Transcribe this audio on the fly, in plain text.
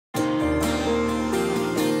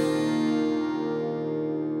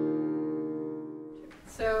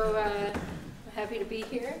happy to be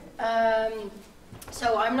here.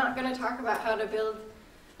 So I'm not going to talk about how to build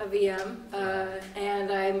a VM,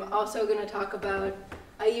 and I'm also going to talk about,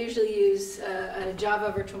 I usually use a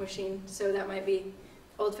Java virtual machine, so that might be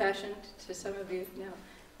old-fashioned to some of you now.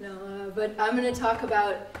 No, but I'm going to talk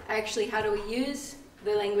about actually how do we use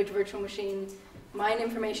the language virtual machine, mine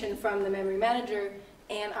information from the memory manager,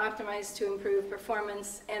 and optimize to improve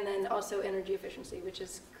performance, and then also energy efficiency, which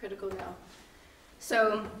is critical now.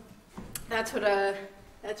 So that's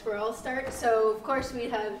where I'll start. So of course we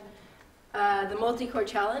have the multi-core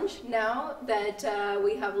challenge now that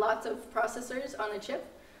we have lots of processors on a chip.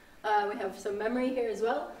 We have some memory here as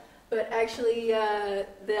well, but actually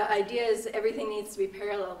the idea is everything needs to be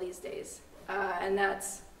parallel these days, and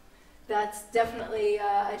that's definitely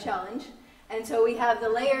a challenge. And so we have the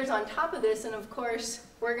layers on top of this, and of course,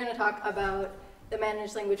 we're going to talk about the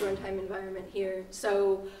managed language runtime environment here.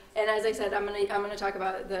 So, and as I said, I'm going to talk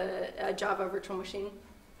about the Java virtual machine.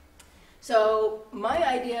 So my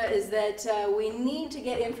idea is that we need to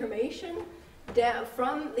get information down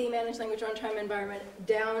from the managed language runtime environment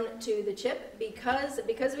down to the chip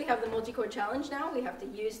because we have the multi-core challenge now, we have to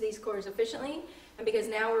use these cores efficiently, and because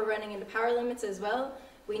now we're running into power limits as well,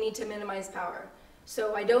 we need to minimize power.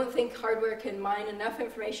 So I don't think hardware can mine enough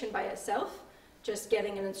information by itself, just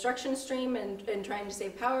getting an instruction stream and trying to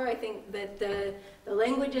save power. I think that the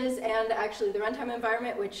languages and actually the runtime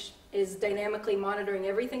environment, which is dynamically monitoring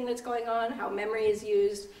everything that's going on, how memory is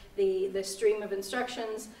used, the stream of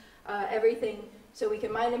instructions, everything, so we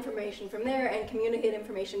can mine information from there and communicate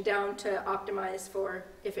information down to optimize for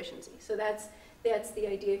efficiency. So that's the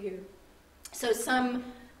idea here. So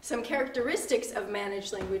some characteristics of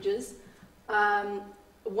managed languages.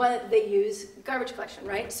 What they use garbage collection,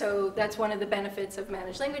 right? So that's one of the benefits of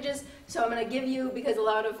managed languages. So I'm going to give you, because a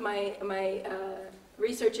lot of my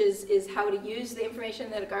research is how to use the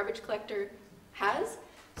information that a garbage collector has.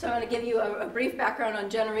 So I'm going to give you a brief background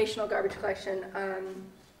on generational garbage collection,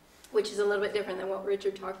 which is a little bit different than what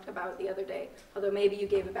Richard talked about the other day. Although maybe you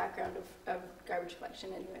gave a background of garbage collection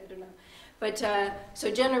anyway, I don't know. But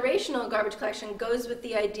so generational garbage collection goes with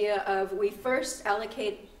the idea of we first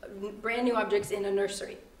allocate brand new objects in a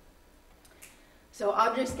nursery. So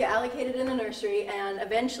objects get allocated in a nursery, and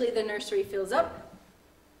eventually the nursery fills up.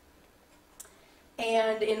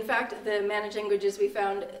 And in fact, the managed languages we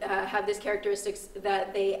found have this characteristics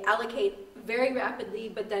that they allocate very rapidly,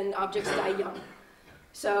 but then objects die young.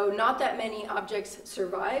 So not that many objects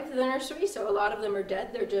survive the nursery, so a lot of them are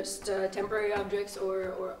dead. They're just temporary objects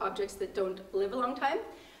or objects that don't live a long time.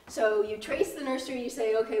 So you trace the nursery, you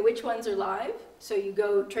say, okay, which ones are live? So you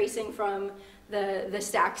go tracing from the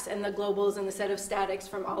stacks and the globals and the set of statics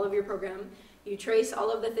from all of your program. You trace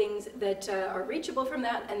all of the things that are reachable from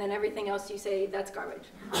that, and then everything else you say, that's garbage.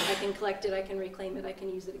 I can collect it, I can reclaim it, I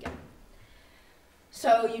can use it again.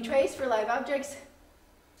 So you trace for live objects.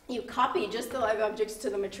 You copy just the live objects to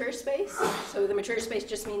the mature space. So the mature space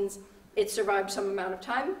just means it survived some amount of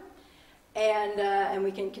time, and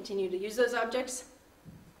we can continue to use those objects.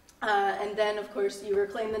 And then, of course, you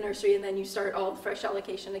reclaim the nursery, and then you start all fresh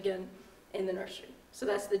allocation again in the nursery. So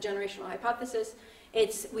that's the generational hypothesis.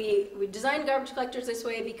 We designed garbage collectors this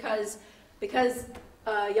way because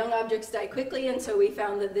young objects die quickly, and so we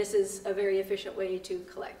found that this is a very efficient way to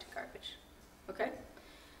collect garbage. Okay?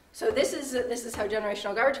 So this is how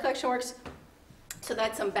generational garbage collection works. So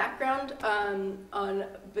that's some background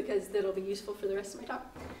because that'll be useful for the rest of my talk.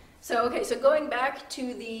 So okay, so going back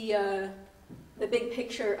to the big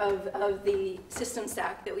picture of the system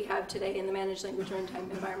stack that we have today in the managed language runtime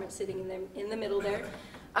environment sitting in the middle there.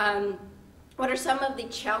 What are some of the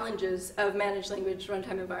challenges of managed language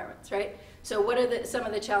runtime environments, right? So what are some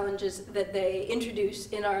of the challenges that they introduce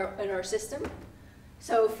in our system?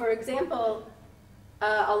 So for example,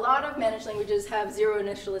 a lot of managed languages have zero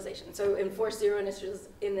initialization, so enforce zero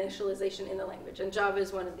initialization in the language, and Java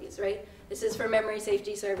is one of these, right? This is for memory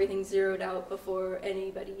safety, so everything's zeroed out before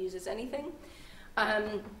anybody uses anything.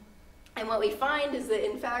 And what we find is that,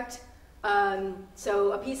 in fact,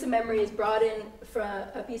 so a piece of memory is brought in,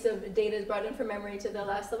 a piece of data is brought in from memory to the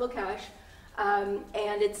last level cache, and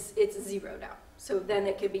it's zeroed out. So then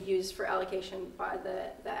it could be used for allocation by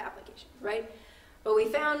the application, right? But we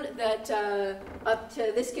found that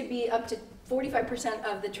this could be up to 45%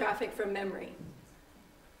 of the traffic from memory,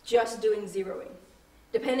 just doing zeroing.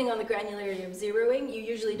 Depending on the granularity of zeroing, you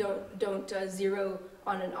usually don't zero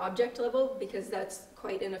on an object level because that's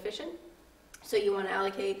quite inefficient. So you want to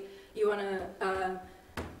allocate, you want to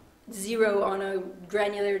zero on a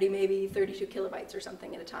granularity maybe 32 kilobytes or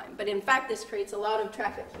something at a time. But in fact, this creates a lot of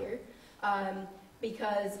traffic here.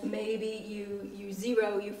 Because maybe you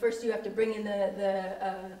zero, first you have to bring in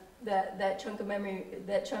the that chunk of memory,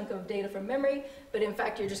 that chunk of data from memory, but in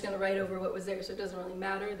fact you're just going to write over what was there, so it doesn't really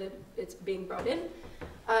matter that it's being brought in.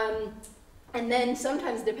 And then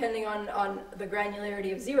sometimes, depending on the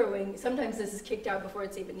granularity of zeroing, sometimes this is kicked out before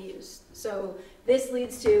it's even used. So this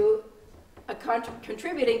leads to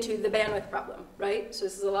contributing to the bandwidth problem, right? So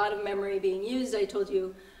this is a lot of memory being used. I told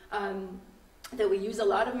you that we use a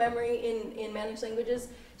lot of memory in managed languages.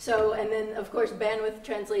 So, and then of course bandwidth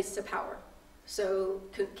translates to power. So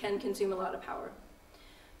can consume a lot of power.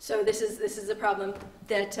 So this is a problem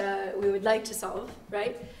that we would like to solve,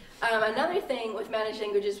 right? Another thing with managed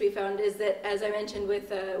languages we found is that, as I mentioned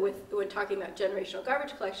when talking about generational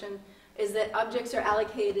garbage collection, is that objects are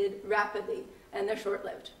allocated rapidly and they're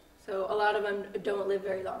short-lived. So a lot of them don't live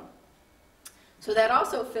very long. So that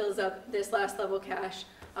also fills up this last level cache,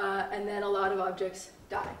 and then a lot of objects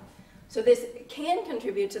die. So this can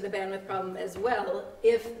contribute to the bandwidth problem as well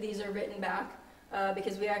if these are written back,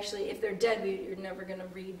 because we actually, if they're dead, you're never going to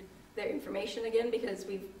read their information again, because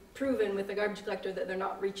we've proven with the garbage collector that they're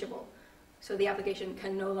not reachable. So the application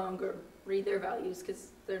can no longer read their values because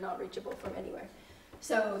they're not reachable from anywhere.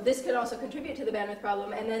 So this could also contribute to the bandwidth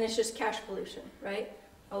problem, and then it's just cache pollution, right?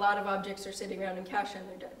 A lot of objects are sitting around in cache and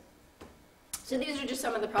they're dead. So these are just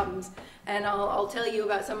some of the problems, and I'll tell you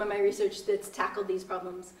about some of my research that's tackled these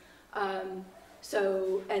problems. But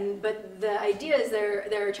the idea is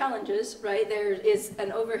there are challenges, right? There is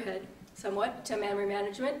an overhead somewhat to memory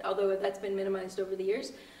management, although that's been minimized over the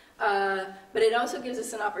years. But it also gives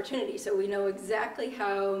us an opportunity. So we know exactly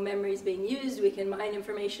how memory is being used. We can mine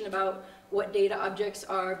information about what data objects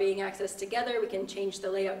are being accessed together. We can change the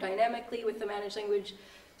layout dynamically with the managed language,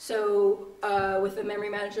 so with the memory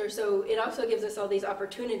manager. So it also gives us all these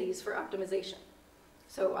opportunities for optimization.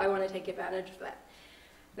 So I want to take advantage of that.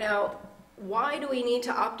 Now, why do we need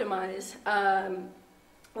to optimize?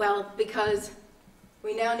 Well, because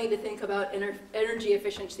we now need to think about energy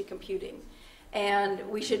efficiency computing. And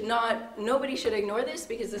we should not, nobody should ignore this,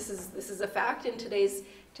 because this is a fact in today's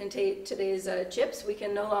chips. We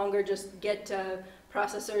can no longer just get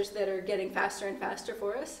processors that are getting faster and faster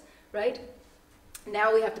for us, right?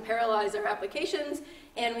 Now we have to parallelize our applications,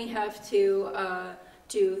 and we have to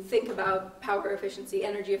think about power efficiency,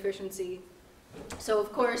 energy efficiency. So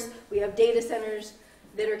of course, we have data centers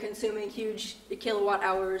that are consuming huge kilowatt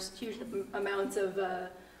hours, huge amounts of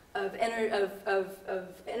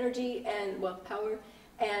energy and, well, power,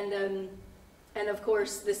 and of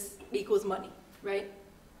course this equals money, right?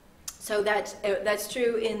 So that's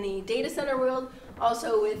true in the data center world.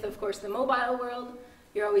 Also with, of course, the mobile world,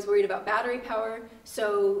 you're always worried about battery power.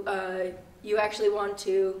 So you actually want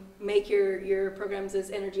to make your programs as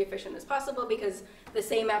energy efficient as possible, because the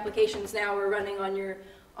same applications now are running on your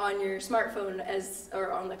smartphone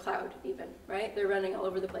or on the cloud even, right? They're running all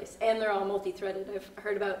over the place, and they're all multi-threaded. I've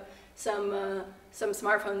heard about some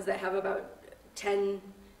smartphones that have about 10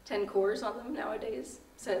 cores on them nowadays.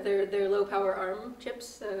 So they're low power ARM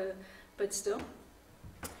chips, but still.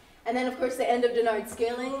 And then of course the end of Dennard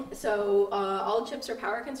scaling. So all chips are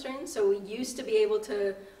power constrained. So we used to be able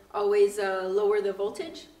to always lower the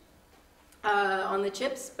voltage on the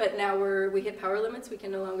chips, but now we hit power limits. We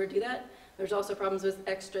can no longer do that. There's also problems with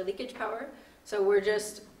extra leakage power. So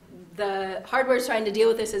the hardware's trying to deal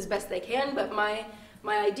with this as best they can, but my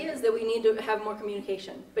idea is that we need to have more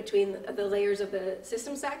communication between the layers of the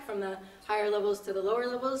system stack, from the higher levels to the lower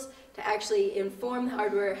levels, to actually inform the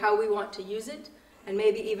hardware how we want to use it, and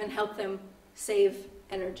maybe even help them save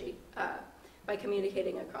energy by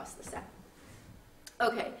communicating across the stack.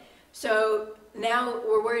 Okay, so now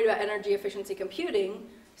we're worried about energy efficiency computing.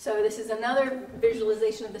 So this is another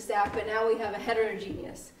visualization of the stack, but now we have a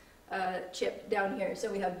heterogeneous chip down here.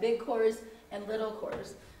 So we have big cores and little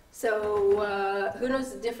cores. So who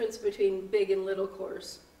knows the difference between big and little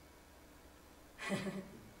cores?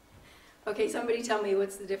 Okay, somebody tell me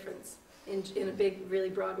what's the difference in a big, really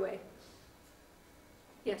broad way.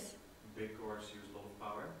 Yes? Big cores use a lot of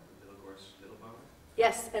power, little cores little power.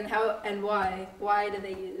 Yes, and how and why? Why do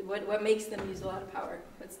they use, what makes them use a lot of power?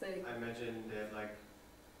 I imagine they have like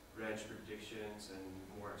branch predictions and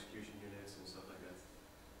more execution units and stuff like that.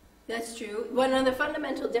 That's true. One of the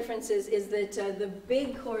fundamental differences is that the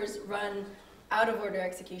big cores run out of order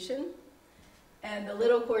execution, and the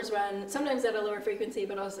little cores run sometimes at a lower frequency,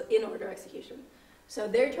 but also in order execution. So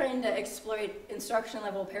they're trying to exploit instruction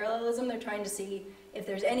level parallelism. They're trying to see if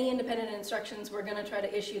there's any independent instructions. We're going to try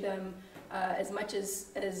to issue them as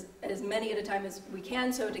many at a time as we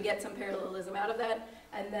can, so to get some parallelism out of that.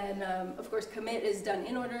 And then, of course, commit is done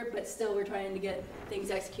in order, but still we're trying to get things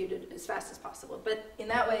executed as fast as possible. But in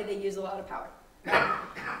that way, they use a lot of power.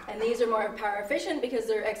 And these are more power efficient because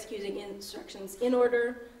they're executing instructions in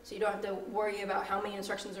order, so you don't have to worry about how many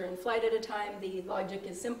instructions are in flight at a time. The logic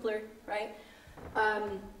is simpler, right?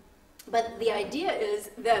 But the idea is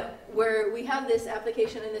that where we have this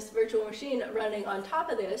application in this virtual machine running on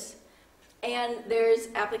top of this, and there's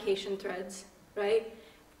application threads, right?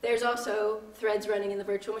 There's also threads running in the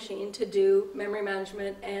virtual machine to do memory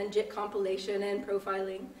management and JIT compilation and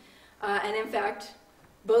profiling. And in fact,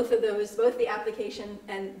 both of those, both the application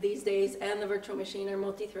and these days and the virtual machine are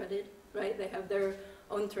multi-threaded, right? They have their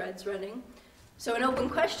own threads running. So an open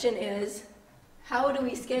question is, how do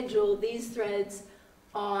we schedule these threads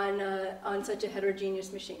on such a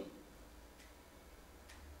heterogeneous machine?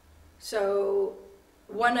 So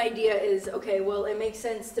one idea is, okay, well, it makes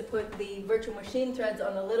sense to put the virtual machine threads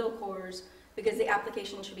on the little cores because the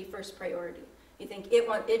application should be first priority. You think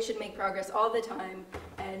it should make progress all the time,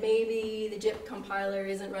 and maybe the JIT compiler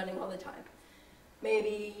isn't running all the time.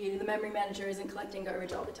 Maybe the memory manager isn't collecting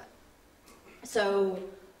garbage all the time. So,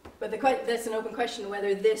 but that's an open question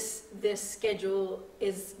whether this schedule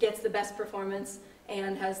gets the best performance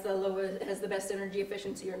and has the best energy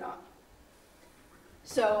efficiency or not.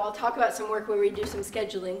 So I'll talk about some work where we do some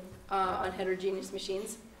scheduling on heterogeneous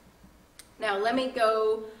machines. Now let me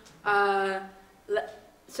go,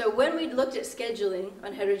 so when we looked at scheduling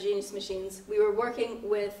on heterogeneous machines, we were working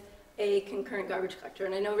with a concurrent garbage collector.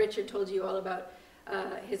 And I know Richard told you all about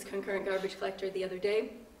his concurrent garbage collector the other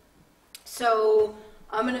day. So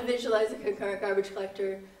I'm going to visualize a concurrent garbage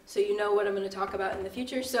collector so you know what I'm going to talk about in the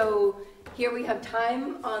future. So here we have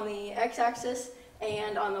time on the x-axis,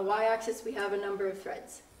 and on the y-axis we have a number of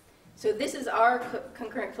threads. So this is our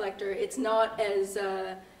concurrent collector. It's not as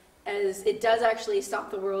it does actually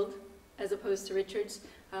stop the world as opposed to Richard's.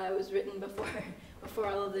 It was written before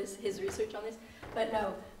all of his research on this. But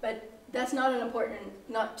no, but that's not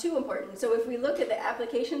not too important. So if we look at the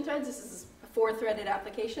application threads, this is a 4-threaded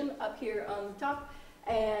application up here on the top.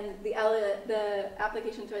 And the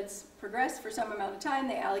application threads progress for some amount of time.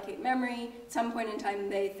 They allocate memory. At some point in time,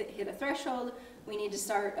 they hit a threshold. We need to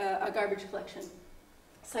start a garbage collection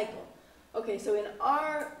cycle. Okay, so in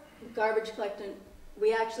our garbage collection,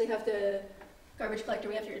 we actually have to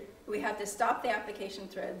we have to stop the application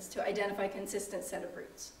threads to identify a consistent set of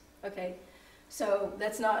routes. Okay, so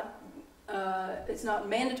that's not it's not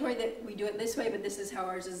mandatory that we do it this way, but this is how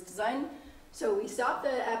ours is designed. So we stop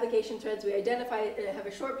the application threads, we have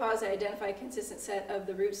a short pause, I identify a consistent set of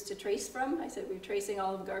the routes to trace from. I said we're tracing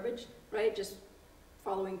all of garbage, right? Just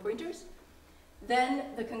following pointers. Then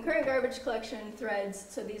the concurrent garbage collection threads,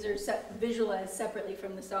 so these are visualized separately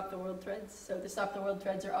from the stop the world threads. So the stop the world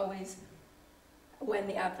threads are always when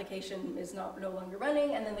the application is no longer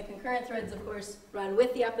running, and then the concurrent threads, of course, run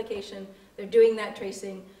with the application. They're doing that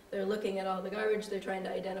tracing, they're looking at all the garbage, they're trying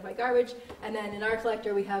to identify garbage, and then in our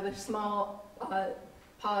collector we have a small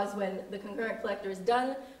pause when the concurrent collector is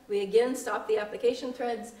done. We again stop the application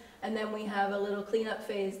threads, and then we have a little cleanup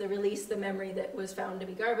phase that release the memory that was found to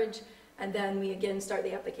be garbage, and then we again start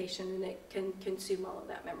the application and it can consume all of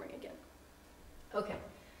that memory again. Okay,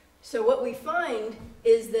 so what we find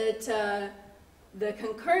is that the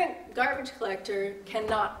concurrent garbage collector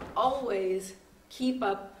cannot always keep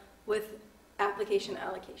up with application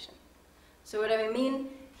allocation. So what I mean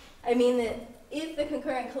that if the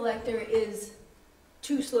concurrent collector is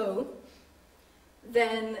too slow,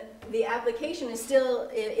 then the application is still,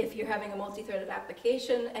 if you're having a multi-threaded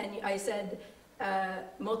application, and I said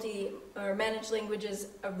managed languages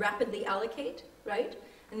rapidly allocate, right?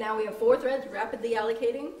 And now we have 4 threads rapidly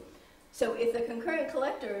allocating. So if the concurrent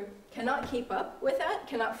collector cannot keep up with that,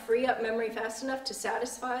 cannot free up memory fast enough to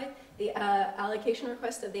satisfy the allocation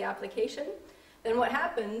request of the application, then what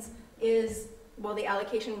happens is, well, the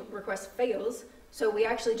allocation request fails, so we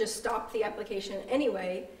actually just stop the application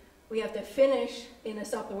anyway. We have to finish, in a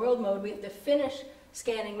stop the world mode, we have to finish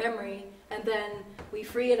scanning memory, and then we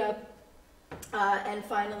free it up, and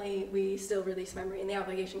finally we still release memory, and the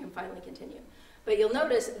application can finally continue. But you'll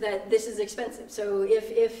notice that this is expensive. So if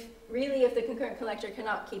the concurrent collector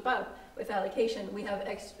cannot keep up with allocation, we have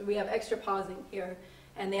extra pausing here,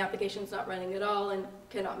 and the application's not running at all and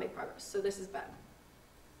cannot make progress. So this is bad.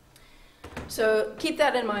 So keep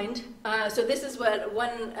that in mind. So this is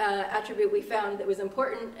one attribute we found that was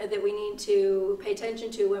important that we need to pay attention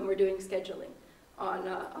to when we're doing scheduling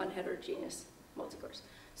on heterogeneous multicores.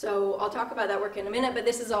 So I'll talk about that work in a minute, but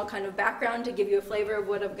this is all kind of background to give you a flavor of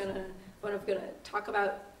what I'm going to talk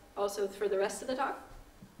about also for the rest of the talk.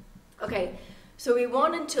 Okay, so we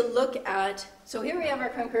wanted to look at, so here we have our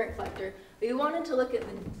concurrent collector. We wanted to look at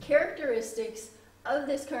the characteristics of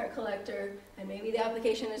this current collector, and maybe the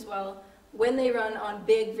application as well, when they run on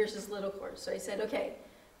big versus little cores. So I said, okay,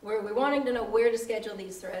 we're wanting to know where to schedule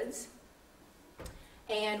these threads.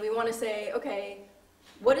 And we want to say, okay,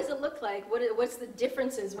 what does it look like? What's the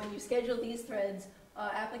differences when you schedule these threads,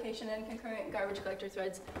 application and concurrent garbage collector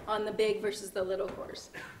threads, on the big versus the little cores?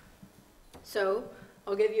 So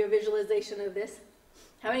I'll give you a visualization of this.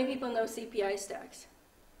 How many people know CPI stacks?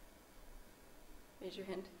 Raise your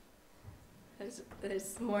hand.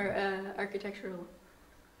 There's more architectural.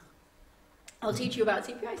 I'll teach you about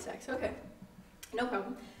CPI stacks. Okay, no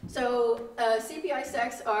problem. So CPI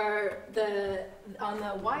stacks are on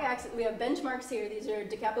the y-axis, we have benchmarks here. These are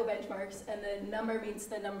da capo benchmarks, and the number means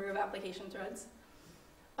the number of application threads.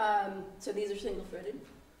 So these are single-threaded.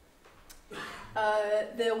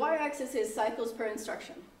 The y-axis is cycles per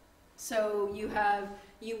instruction. So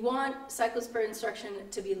you want cycles per instruction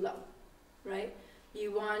to be low, right?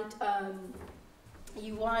 You want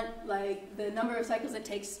like the number of cycles it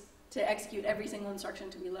takes to execute every single instruction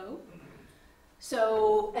to be low.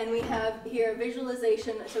 So, and we have here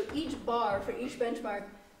visualization. So each bar for each benchmark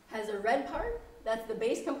has a red part. That's the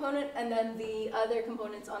base component, and then the other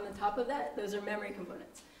components on the top of that, those are memory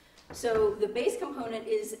components. So the base component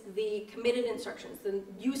is the committed instructions, the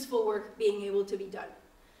useful work being able to be done.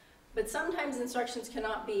 But sometimes instructions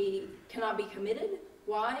cannot be committed.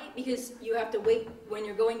 Why? Because you have to wait. When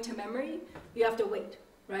you're going to memory, you have to wait,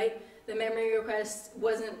 right? The memory request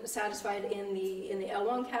wasn't satisfied in the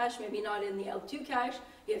L1 cache, maybe not in the L2 cache.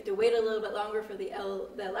 You have to wait a little bit longer for the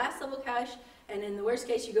last level cache, and in the worst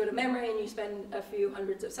case, you go to memory and you spend a few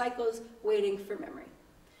hundreds of cycles waiting for memory.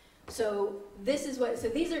 So this is what. So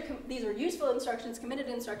these are useful instructions, committed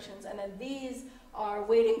instructions, and then these are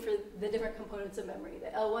waiting for the different components of memory. The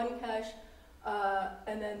L1 cache,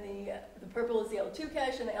 and then the purple is the L2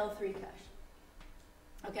 cache and the L3 cache.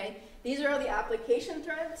 Okay, these are all the application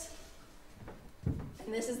threads,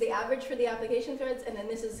 and this is the average for the application threads, and then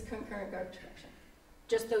this is concurrent garbage collection.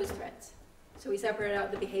 Just those threads. So we separate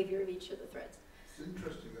out the behavior of each of the threads. It's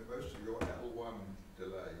interesting that most of your L1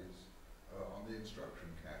 delays are on the instruction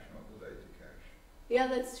cache, not the data cache. Yeah,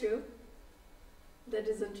 that's true. That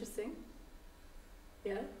is interesting.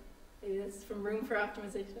 Yeah, maybe that's from room for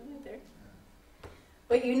optimization right there. Yeah.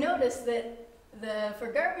 But you notice that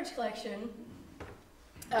for garbage collection,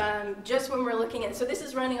 just when we're looking at, so this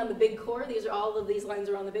is running on the big core. All of these lines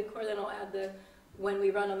are on the big core. Then I'll add when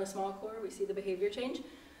we run on the small core, we see the behavior change.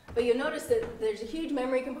 But you'll notice that there's a huge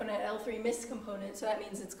memory component, L3 miss component. So that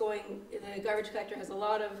means the garbage collector has a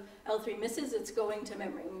lot of L3 misses. It's going to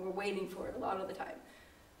memory, and we're waiting for it a lot of the time.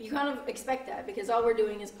 But you kind of expect that because all we're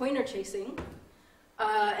doing is pointer chasing.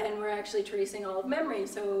 And we're actually tracing all of memory.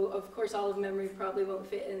 So of course all of memory probably won't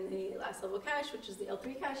fit in the last level cache, which is the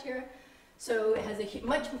L3 cache here. So it has a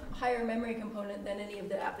much higher memory component than any of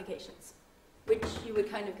the applications, which you would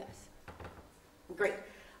kind of guess. Great.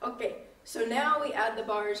 Okay, so now we add the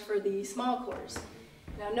bars for the small cores.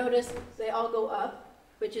 Now notice they all go up,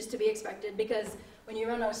 which is to be expected because when you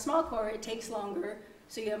run on a small core, it takes longer,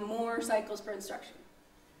 so you have more cycles per instruction.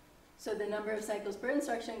 So the number of cycles per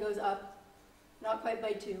instruction goes up. Not quite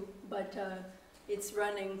by 2, but it's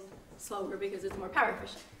running slower because it's more power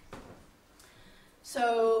efficient.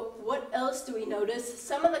 So what else do we notice?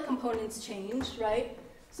 Some of the components changed, right?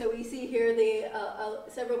 So we see here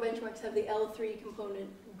several benchmarks have the L3 component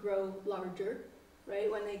grow larger, right?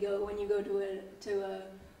 When you go to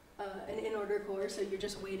an in-order core, so you're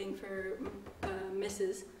just waiting for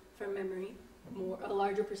misses from memory, a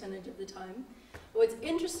larger percentage of the time. What's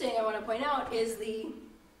interesting, I want to point out, is the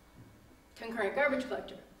concurrent garbage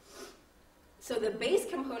collector. So the base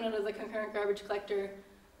component of the concurrent garbage collector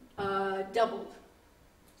doubled.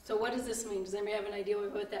 So what does this mean? Does anybody have an idea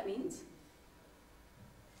what that means?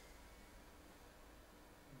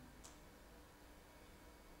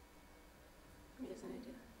 Maybe has an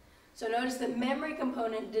idea. So notice the memory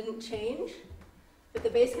component didn't change, but the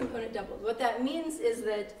base component doubled. What that means is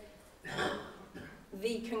that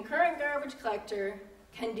the concurrent garbage collector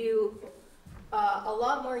can do a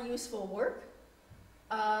lot more useful work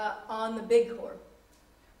on the big core.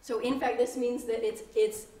 So in fact, this means that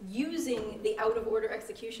it's using the out-of-order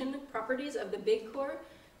execution properties of the big core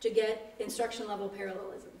to get instruction-level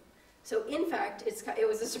parallelism. So in fact, it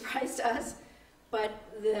was a surprise to us, but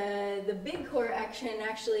the big core can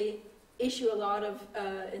actually issue a lot of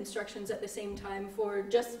instructions at the same time for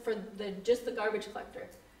just the garbage collector.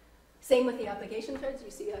 Same with the application threads. You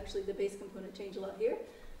see actually the base component change a lot here.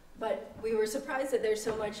 But we were surprised that there's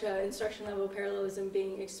so much instruction-level parallelism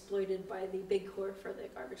being exploited by the big core for the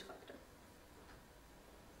garbage collector.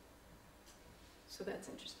 So that's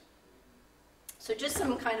interesting. So just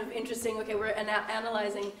some kind of interesting, okay, we're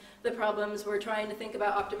analyzing the problems, we're trying to think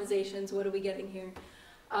about optimizations, what are we getting here?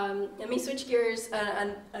 Let me switch gears.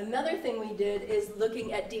 Another thing we did is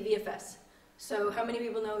looking at DVFS. So how many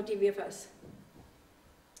people know DVFS?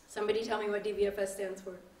 Somebody tell me what DVFS stands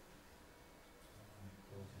for.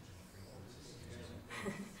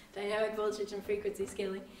 Dynamic voltage and frequency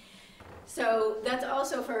scaling. So that's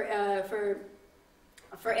also for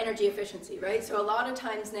energy efficiency, right? So a lot of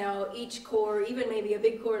times now, each core, even maybe a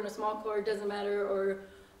big core and a small core, doesn't matter, or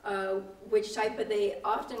which type, but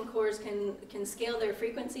often cores can scale their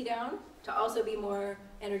frequency down to also be more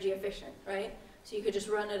energy efficient, right? So you could just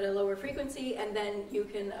run at a lower frequency, and then you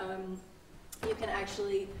can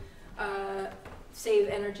actually save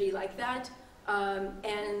energy like that.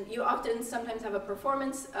 And you often sometimes have a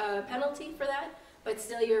performance penalty for that, but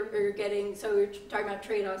still you're getting, so we're talking about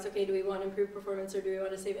trade-offs. Okay, do we want to improve performance or do we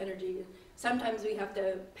want to save energy? Sometimes we have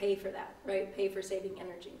to pay for that, right? Pay for saving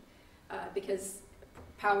energy, because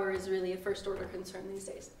power is really a first-order concern these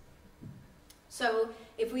days. So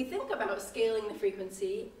if we think about scaling the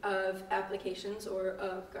frequency of applications or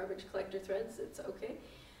of garbage collector threads, it's okay.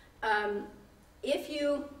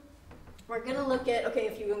 We're going to look at, okay,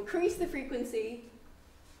 if you increase the frequency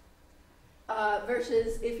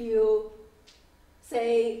versus if you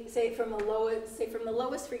say from the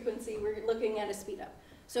lowest frequency, we're looking at a speed up.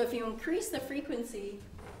 So if you increase the frequency,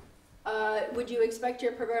 would you expect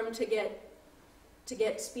your program to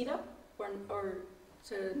get speed up or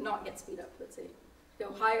to not get speed up? Let's say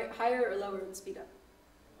go higher or lower in speed up.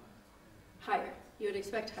 Higher. You would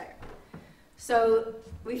expect higher. So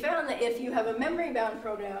we found that if you have a memory-bound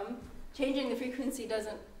program, changing the frequency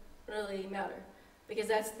doesn't really matter, because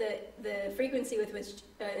that's the frequency with which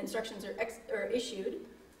instructions are issued.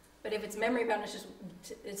 But if it's memory bound,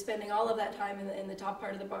 it's spending all of that time in the top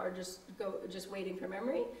part of the bar just waiting for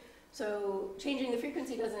memory. So changing the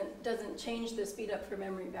frequency doesn't change the speed up for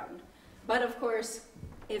memory bound. But of course,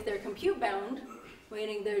 if they're compute bound,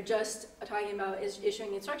 meaning they're just talking about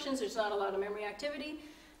issuing instructions, there's not a lot of memory activity,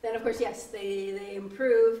 then of course, yes, they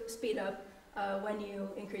improve speed up when you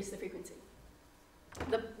increase the frequency.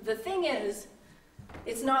 The thing is,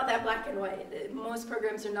 it's not that black and white. Most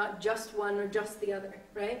programs are not just one or just the other,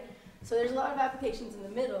 right? So there's a lot of applications in the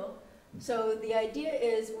middle. So the idea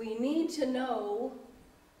is we need to know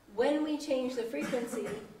when we change the frequency,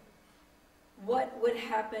 what would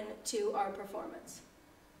happen to our performance.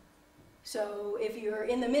 So if you're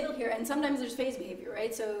in the middle here, and sometimes there's phase behavior,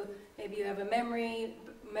 right? So maybe you have a memory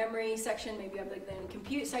section, maybe you have like the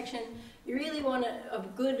compute section. You really want a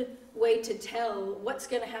good way to tell what's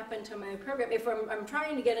going to happen to my program. If I'm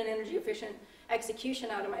trying to get an energy efficient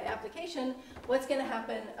execution out of my application, what's going to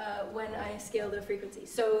happen when I scale the frequency?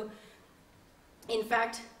 So in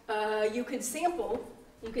fact, you could sample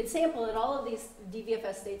at all of these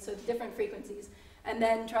DVFS states, so different frequencies, and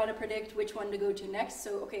then try to predict which one to go to next.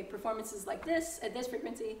 So okay, performance is like this at this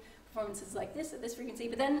frequency, performance is like this at this frequency,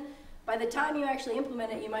 but then by the time you actually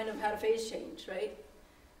implement it, you might have had a phase change, right?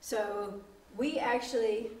 So we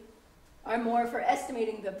actually are more for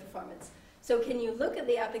estimating the performance. So can you look at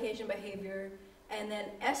the application behavior and then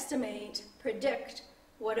predict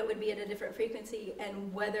what it would be at a different frequency,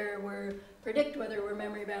 and predict whether we're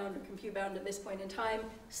memory bound or compute bound at this point in time.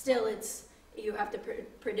 Still, you have to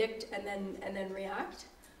predict and then react.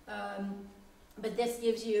 But this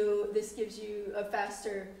gives you a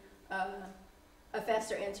faster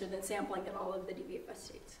answer than sampling at all of the DVFS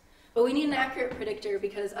states. But we need an accurate predictor,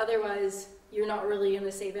 because otherwise you're not really going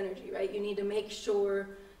to save energy, right? You need to make sure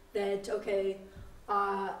that, okay,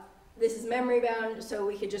 this is memory bound, so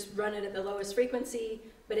we could just run it at the lowest frequency.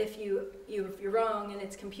 But if you're wrong and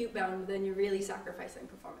it's compute bound, then you're really sacrificing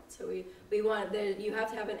performance. So you have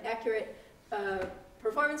to have an accurate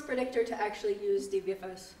performance predictor to actually use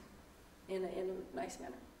DVFS in a nice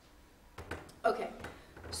manner. Okay.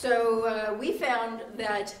 So we found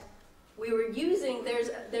that we were using,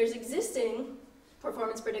 there's existing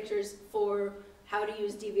performance predictors for how to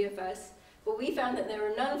use DVFS, but we found that there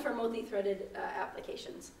were none for multi-threaded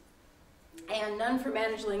applications, and none for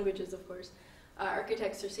managed languages, of course.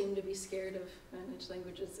 Architects seem to be scared of managed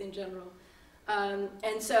languages in general.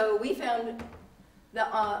 And so we found that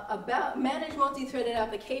about managed multi-threaded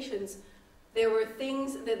applications, there were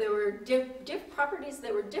things that there were properties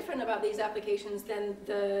that were different about these applications than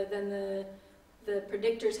the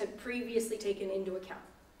predictors had previously taken into account.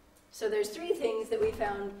 So there's 3 things that we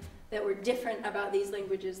found that were different about these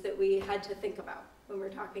languages that we had to think about when we're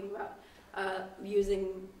talking about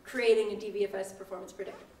creating a DVFS performance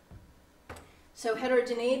predictor. So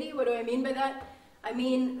heterogeneity, what do I mean by that? I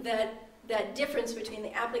mean that that difference between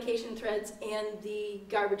the application threads and the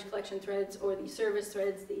garbage collection threads or the service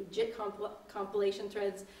threads, the JIT compilation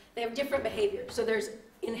threads, they have different behavior. So there's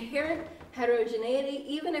inherent heterogeneity,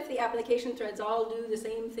 even if the application threads all do the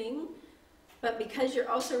same thing, but because you're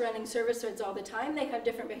also running service threads all the time, they have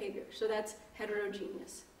different behavior. So that's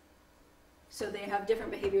heterogeneous. So they have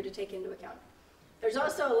different behavior to take into account. There's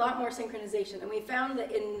also a lot more synchronization, and we found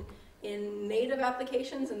that in native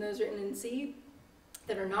applications, and those written in C,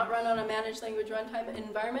 that are not run on a managed language runtime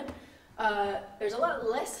environment, there's a lot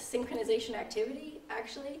less synchronization activity,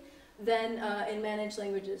 actually, than in managed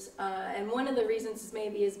languages. And one of the reasons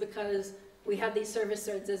is because we have these service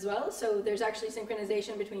threads as well. So there's actually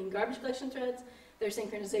synchronization between garbage collection threads. There's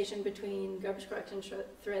synchronization between garbage collection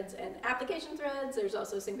threads and application threads. There's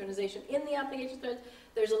also synchronization in the application threads.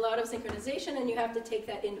 There's a lot of synchronization, and you have to take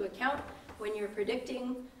that into account when you're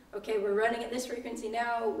predicting, okay, we're running at this frequency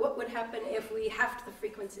now. What would happen if we halved the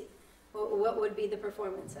frequency? What would be the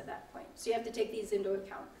performance at that point? So you have to take these into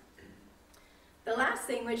account. The last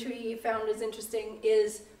thing which we found is interesting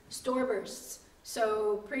is store bursts.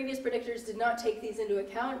 So previous predictors did not take these into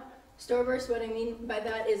account. Store bursts, what I mean by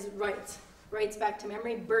that is writes back to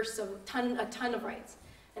memory, bursts of a ton of writes.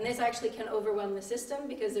 And this actually can overwhelm the system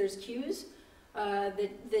because there's queues that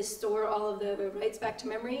store all of the writes back to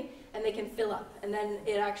memory, and they can fill up. And then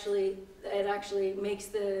it actually makes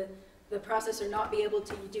the processor not be able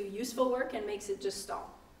to do useful work and makes it just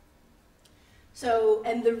stall. So,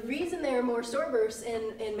 and the reason there are more store bursts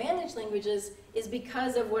in managed languages is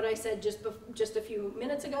because of what I said just a few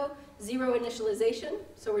minutes ago, zero initialization.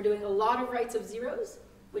 So we're doing a lot of writes of zeros,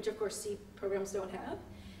 which of course C programs don't have.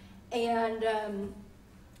 And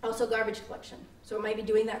also garbage collection. So it might be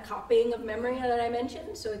doing that copying of memory that I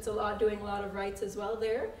mentioned. So it's doing a lot of writes as well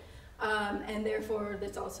there. And therefore,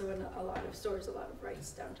 that's also a lot of stores, a lot of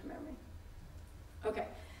writes down to memory. Okay.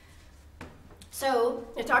 So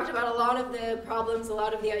I talked about a lot of the problems, a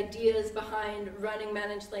lot of the ideas behind running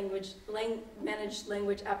managed language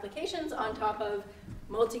applications on top of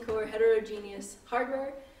multi-core heterogeneous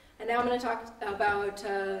hardware. And now I'm going to talk about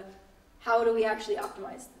how do we actually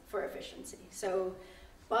optimize for efficiency. So,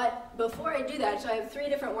 but before I do that, so I have 3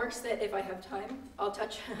 different works that, if I have time, I'll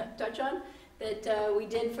touch on that we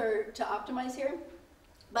did to optimize here.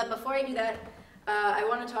 But before I do that, I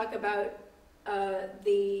want to talk about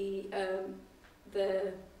the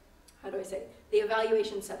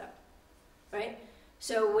evaluation setup, right?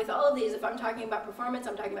 So with all of these, if I'm talking about performance,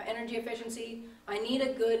 I'm talking about energy efficiency, I need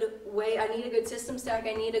a good system stack,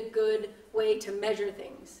 I need a good way to measure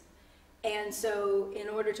things. And so in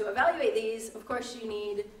order to evaluate these, of course you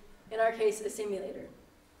need, in our case, a simulator.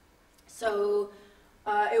 So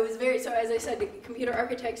so as I said, computer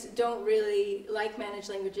architects don't really like managed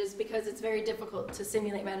languages because it's very difficult to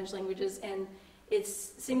simulate managed languages, and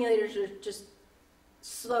simulators are just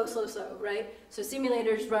slow, right? So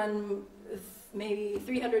simulators run maybe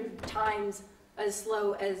 300 times as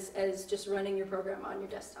slow as just running your program on your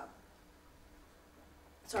desktop.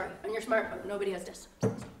 Sorry, on your smartphone. Nobody has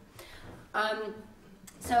desktops.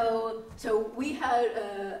 So we had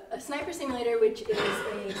a sniper simulator, which is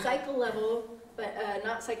a cycle level, but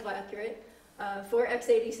not cycle accurate, for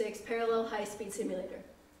x86 parallel high-speed simulator.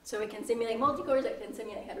 So it can simulate multi-cores, it can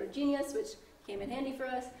simulate heterogeneous, which came in handy for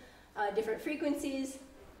us, different frequencies,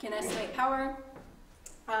 can estimate power,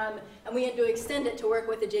 and we had to extend it to work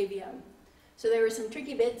with a JVM. So there were some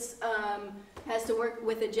tricky bits. It has to work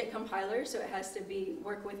with a JIT compiler, so it has to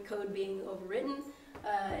work with code being overwritten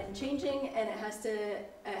and changing, and it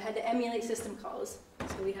had to emulate system calls.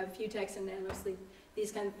 So we have Futex and nanosleep,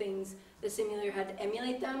 these kind of things. The simulator had to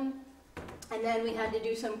emulate them, and then we had to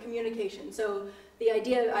do some communication. So the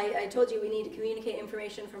idea, I told you we need to communicate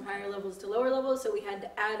information from higher levels to lower levels, so we had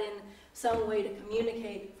to add in some way to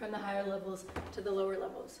communicate from the higher levels to the lower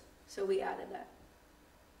levels. So we added that.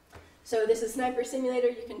 So this is Sniper Simulator.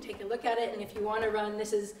 You can take a look at it, and if you want to run,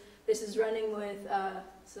 this is running with,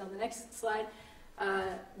 this is on the next slide,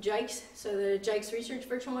 JIKES, so the JIKES Research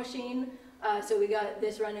Virtual Machine. So we got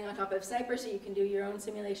this running on top of Sniper, so you can do your own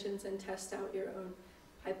simulations and test out your own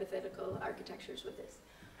hypothetical architectures with this.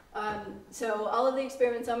 So all of the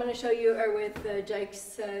experiments I'm going to show you are with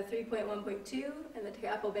JIKES 3.1.2 and the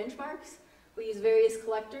TAPL benchmarks. We use various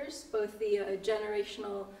collectors, both the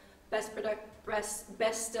generational best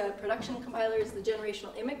production compiler is the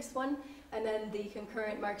generational IMIX one, and then the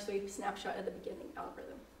concurrent mark sweep snapshot at the beginning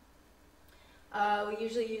algorithm. We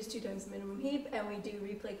usually use 2 times the minimum heap, and we do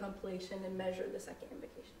replay compilation and measure the second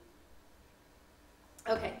invocation.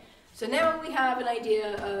 Okay, so now we have an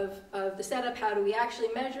idea of the setup. How do we actually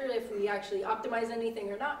measure if we actually optimize anything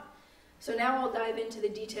or not? So now I'll dive into the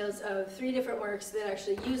details of 3 different works that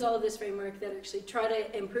actually use all of this framework, that actually try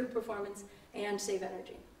to improve performance and save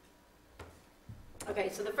energy. Okay,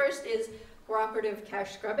 so the first is cooperative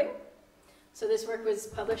cache scrubbing. So this work was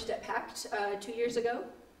published at PACT 2 years ago.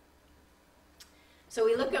 So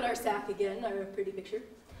we look at our stack again, our pretty picture.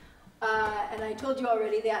 And I told you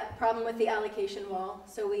already that problem with the allocation wall.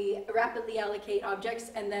 So we rapidly allocate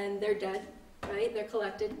objects and then they're dead, right? They're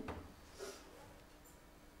collected.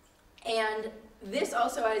 And this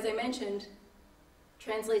also, as I mentioned,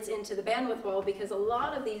 translates into the bandwidth wall because a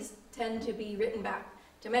lot of these tend to be written back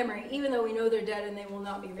to memory, even though we know they're dead and they will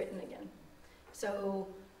not be written again. So,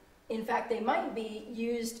 in fact, they might be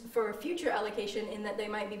used for future allocation in that they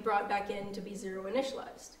might be brought back in to be zero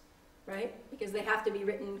initialized, right? Because they have to be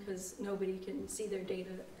written because nobody can see their data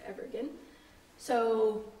ever again.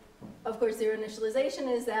 So, of course, zero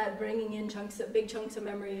initialization is that bringing in big chunks of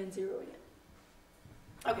memory and zeroing it.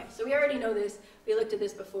 Okay, so we already know this. We looked at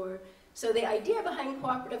this before. So the idea behind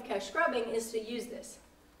cooperative cache scrubbing is to use this.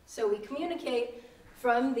 So we communicate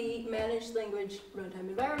from the managed language runtime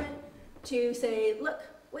environment to say, look,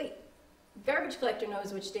 wait, garbage collector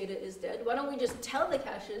knows which data is dead. Why don't we just tell the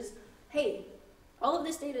caches, hey, all of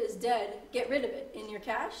this data is dead, get rid of it in your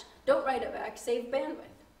cache, don't write it back, save bandwidth.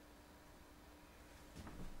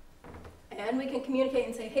 And we can communicate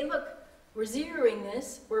and say, hey, look, we're zeroing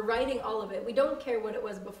this, we're writing all of it. We don't care what it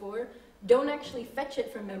was before. Don't actually fetch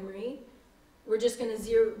it from memory. We're just going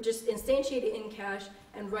to just instantiate it in cache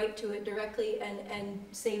and write to it directly and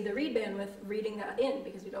save the read bandwidth reading that in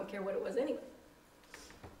because we don't care what it was anyway.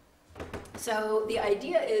 So the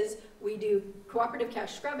idea is we do cooperative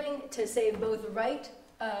cache scrubbing to save both write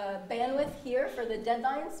bandwidth here for the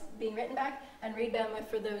deadlines being written back and read bandwidth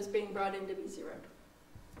for those being brought in to be zeroed.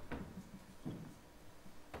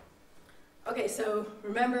 Okay, so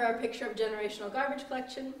remember our picture of generational garbage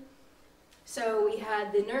collection. So we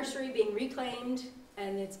had the nursery being reclaimed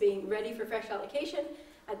and it's being ready for fresh allocation.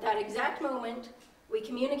 At that exact moment, we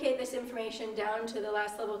communicate this information down to the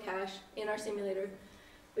last level cache in our simulator,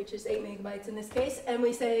 which is 8 megabytes in this case, and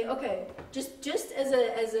we say, okay, just as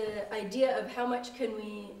an idea of how much can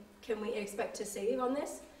we expect to save on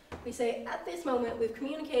this, we say at this moment we've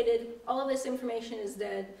communicated all of this information is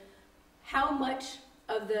dead. How much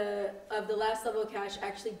of the last level cache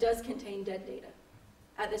actually does contain dead data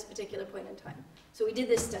at this particular point in time? So we did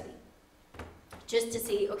this study just to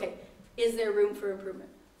see, okay, is there room for improvement?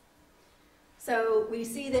 So we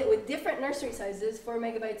see that with different nursery sizes, 4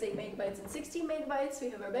 megabytes, 8 megabytes, and 16 megabytes, we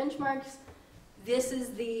have our benchmarks. This is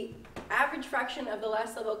the average fraction of the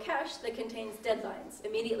last level cache that contains deadlines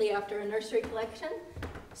immediately after a nursery collection.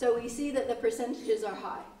 So we see that the percentages are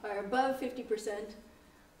high, are above 50%.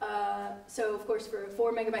 So of course for a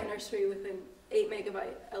 4 megabyte nursery with an 8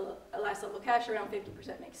 megabyte last level cache, around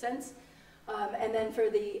 50% makes sense. And then for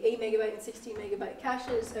the 8 megabyte and 16 megabyte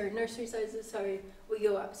caches, or nursery sizes, sorry, we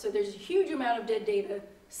go up. So there's a huge amount of dead data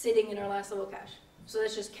sitting in our last level cache. So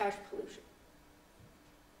that's just cache pollution.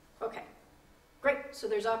 Okay, great, so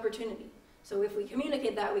there's opportunity. So if we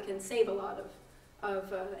communicate that, we can save a lot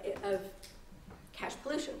of cache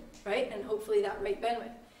pollution, right? And hopefully that rate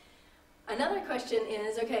bandwidth. Another question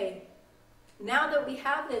is, okay, now that we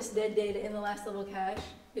have this dead data in the last level cache,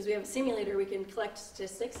 because we have a simulator, we can collect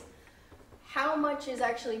statistics, how much is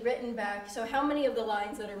actually written back? So how many of the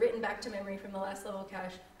lines that are written back to memory from the last level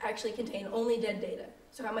cache actually contain only dead data?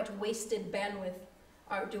 So how much wasted bandwidth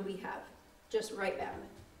do we have? Just write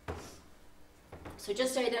bandwidth. So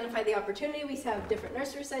just to identify the opportunity, we have different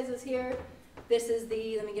nursery sizes here. This is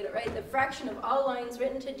the, let me get it right, the fraction of all lines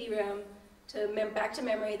written to DRAM back to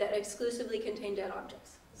memory that exclusively contain dead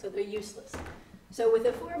objects. So they're useless. So with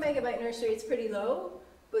a 4 megabyte nursery, it's pretty low.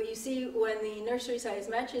 But you see when the nursery size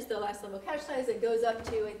matches the last level cache size, it goes up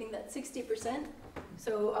to, I think that's 60%.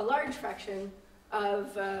 So a large fraction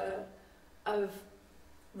of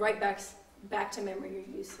write-backs back to memory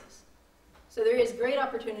are useless. So there is great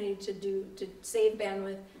opportunity to save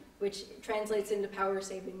bandwidth, which translates into power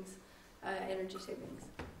savings, energy savings.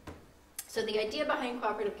 So the idea behind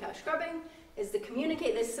cooperative cache scrubbing is to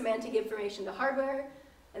communicate this semantic information to hardware,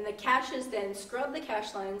 and the caches then scrub the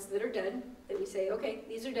cache lines that are dead, that we say, okay,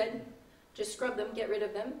 these are dead, just scrub them, get rid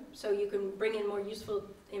of them, so you can bring in more useful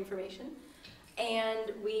information.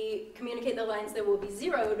 And we communicate the lines that will be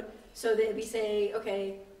zeroed, so that we say,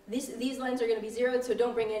 okay, these lines are going to be zeroed, so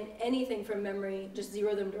don't bring in anything from memory, just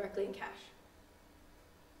zero them directly in cache.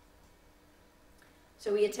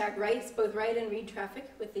 So we attack writes, both write and read traffic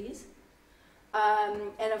with these.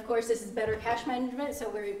 And of course, this is better cache management, so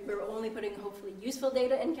we're only putting hopefully useful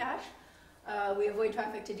data in cache. We avoid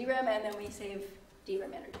traffic to DRAM, and then we save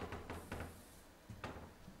DRAM energy.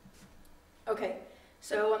 Okay,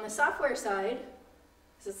 so on the software side,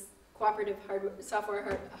 this is cooperative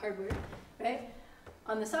hardware, right?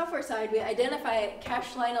 On the software side, we identify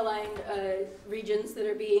cache line aligned regions that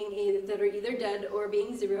are either dead or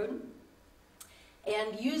being zeroed.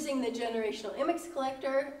 And using the generational IMEX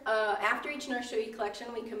collector, after each nursery collection,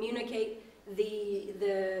 we communicate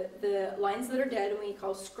the lines that are dead, and we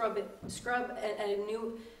call scrub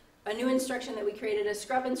a new instruction that we created, a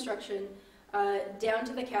scrub instruction, down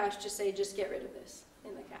to the cache to say just get rid of this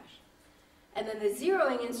in the cache. And then the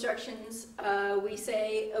zeroing instructions, we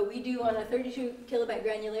say, we do on a 32 kilobyte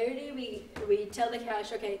granularity, we tell the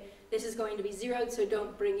cache, okay, this is going to be zeroed, so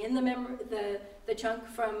don't bring in the chunk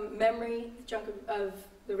from memory, the chunk of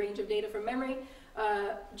the range of data from memory,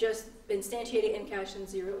 just instantiate it in cache and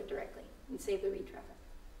zero it directly and save the read traffic.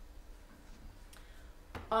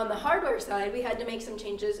 On the hardware side, we had to make some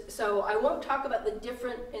changes, so I won't talk about the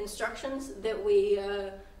different instructions that we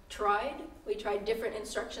tried. We tried different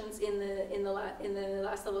instructions in the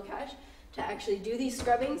last level cache to actually do these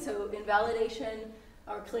scrubbing, so invalidation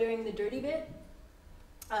or clearing the dirty bit.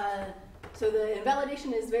 So the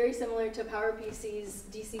invalidation is very similar to PowerPC's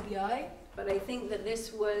DCBI, but I think that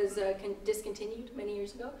this was discontinued many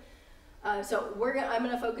years ago. So I'm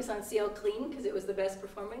going to focus on CL clean because it was the best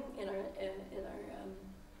performing in our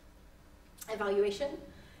evaluation.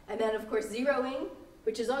 And then of course zeroing,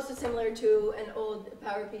 which is also similar to an old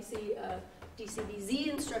PowerPC DCBZ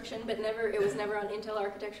instruction, but it was never on Intel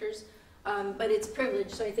architectures. But it's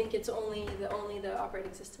privileged, so I think it's only the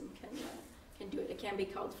operating system can do it. It can be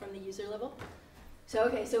called from the user level. So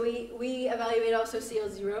okay, so we evaluate also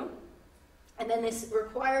CL0, and then this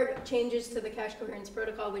required changes to the cache coherence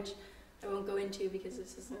protocol, which I won't go into because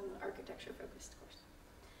this is an architecture-focused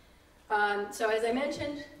course. So as I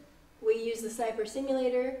mentioned, we use the Sniper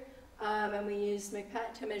simulator, and we use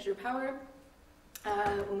McPat to measure power.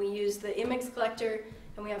 And we use the IMEX collector,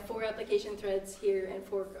 and we have 4 application threads here and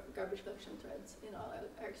 4 garbage collection threads in all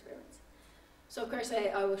our experiments. So of course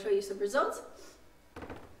I will show you some results.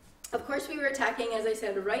 Of course we were attacking, as I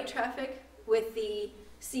said, write traffic with the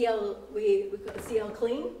CL, we call it CL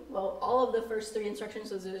clean. Well, all of the first 3 instructions,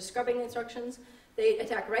 those are the scrubbing instructions. They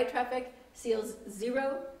attack write traffic,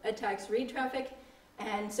 CL0 attacks read traffic,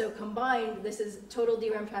 and so combined, this is total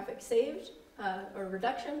DRAM traffic saved, or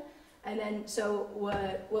reduction. And then, so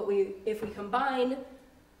if we combine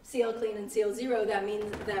CL clean and CL0, that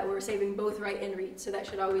means that we're saving both write and read, so that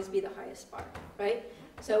should always be the highest bar, right?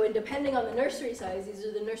 So depending on the nursery size, these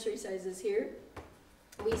are the nursery sizes here,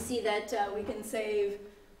 we see that we can save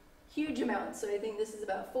huge amounts. So I think this is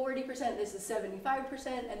about 40%, this is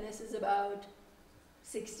 75%, and this is about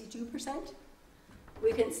 62%.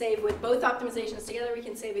 We can save, with both optimizations together, we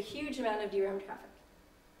can save a huge amount of DRAM traffic.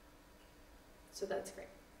 So that's great.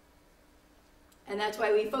 And that's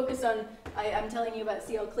why we focus on, I'm telling you about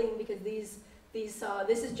CL clean because this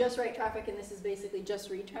is just write traffic and this is basically just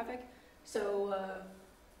read traffic. So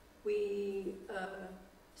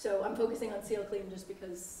so I'm focusing on CL clean just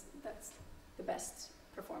because that's the best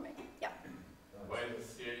performing. Yeah. Why is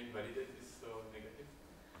CL invalidate is so negative?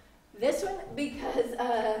 This one, because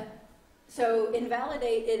so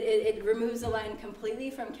invalidate, it removes a line completely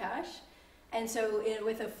from cache. And so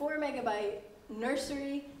with a 4 megabyte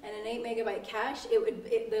nursery and an 8 megabyte cache,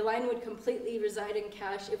 the line would completely reside in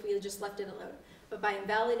cache if we had just left it alone. But by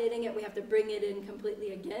invalidating it, we have to bring it in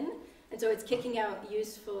completely again. And so it's kicking out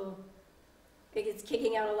it's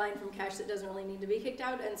kicking out a line from cache that doesn't really need to be kicked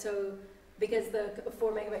out. And so because the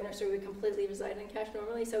 4 megabyte nursery would completely reside in cache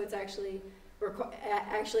normally, so it's actually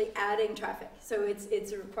adding traffic. So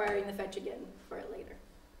it's requiring the fetch again for it later.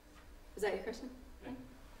 Is that your question? Yeah.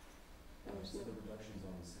 So the reductions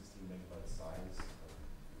on the 16 megabyte size are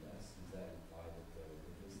less. Does that imply that the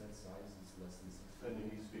replacement size is less than 16? Then you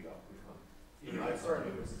need to speak up. Which one? I'm sorry,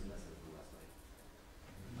 it was less than from last night.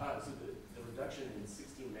 So the reduction in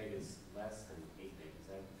 16 meg is less than 8 meg. Does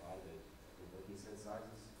that imply that the working set size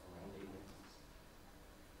is around 8 megs?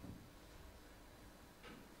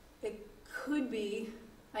 It could be.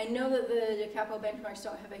 I know that the capo benchmarks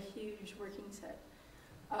don't have a huge working set.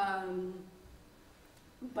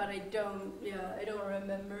 But I don't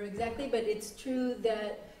remember exactly, but it's true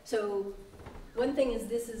that, so one thing is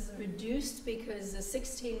this is reduced because the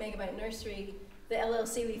 16 megabyte nursery, the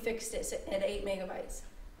LLC, we fixed it at 8 megabytes.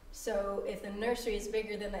 So if the nursery is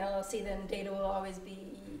bigger than the LLC, then data will always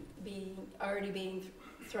be already being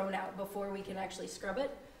thrown out before we can actually scrub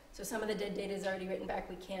it. So some of the dead data is already written back.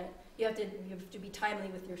 We can't, you have to be timely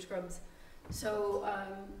with your scrubs. So,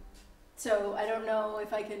 so I don't know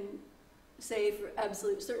if I can say for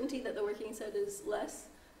absolute certainty that the working set is less,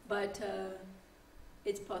 but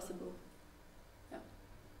it's possible. Yeah.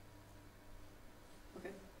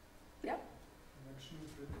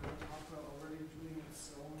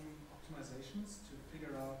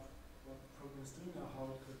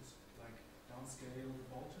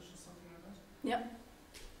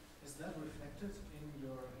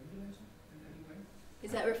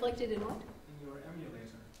 Is that reflected in what? In your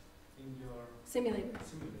emulator, in your Simulator.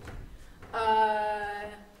 simulator.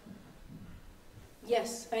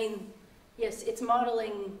 Yes, I mean, yes, it's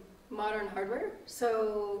modeling modern hardware,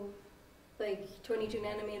 so like 22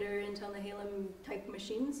 nanometer Intel Nehalem type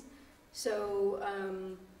machines. So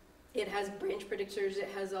it has branch predictors, it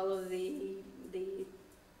has all of the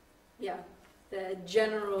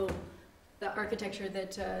general, the architecture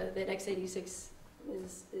that that x86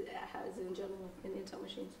 has in general in Intel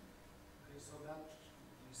machines. Okay, so that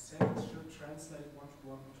you said it should translate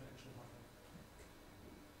one-to-one into actual hardware.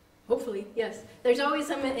 Hopefully, yes. There's always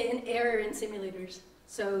some error in simulators,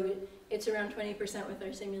 so it's around 20% with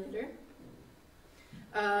our simulator.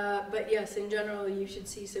 But yes, in general, you should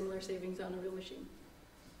see similar savings on a real machine.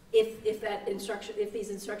 If these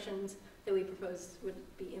instructions that we propose would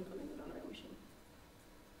be implemented on a real machine.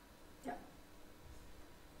 Yeah.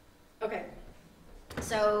 Okay.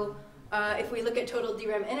 So if we look at total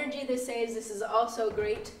DRAM energy, this is also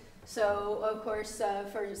great. So of course,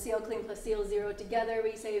 for CL clean plus CL zero together,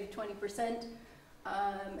 we save 20%.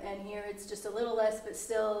 And here it's just a little less, but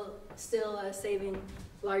still saving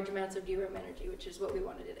large amounts of DRAM energy, which is what we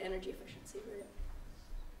wanted at energy efficiency, right?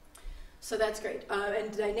 So that's great.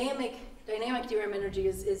 And dynamic DRAM energy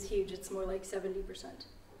is huge. It's more like 70%.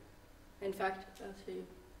 In fact, I'll show you.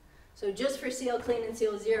 So just for CL clean and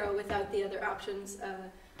CL zero without the other options,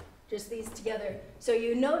 just these together. So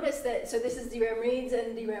you notice that, so this is DRAM reads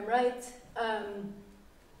and DRAM writes.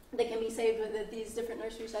 They can be saved with these different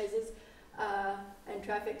nursery sizes. And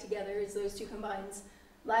traffic together is those two combines.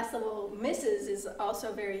 Last level misses is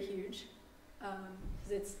also very huge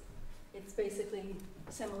because it's basically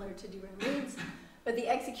similar to DRAM reads. But the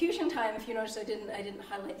execution time, if you notice, I didn't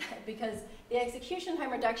highlight that because the execution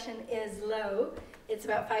time reduction is low. It's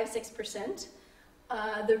about 5-6%.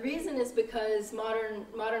 The reason is because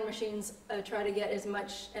modern machines try to get as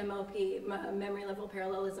much MLP, memory level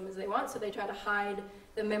parallelism, as they want. So they try to hide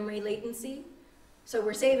the memory latency. So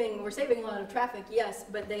we're saving a lot of traffic, yes,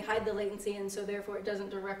 but they hide the latency, and so therefore it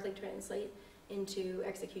doesn't directly translate into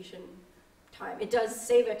execution time. It does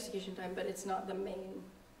save execution time, but it's not the main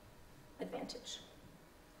advantage.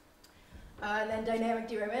 And then dynamic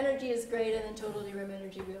DRAM energy is great, and then total DRAM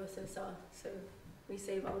energy we also saw. So we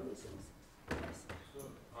save all of these things. Yes. So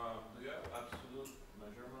do you have absolute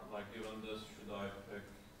measurement? Like even this, should I pick,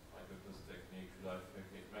 like with this technique, should I pick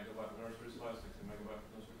 8 megabyte nursery size, 16 megabyte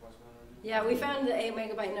nursery size energy? Yeah, we found the 8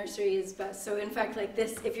 megabyte nursery is best. So in fact, like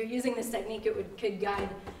this, if you're using this technique, it could guide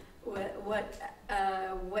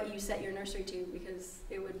what you set your nursery to, because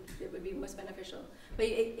it would be most beneficial. But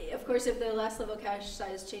of course, if the last level cache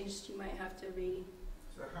size changed, you might have to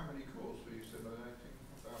So how many cores were you simulating?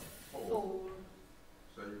 About 4. 4.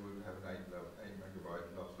 So you would have an 8 megabyte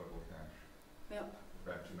last level cache. Yeah.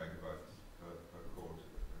 About 2 megabytes per core.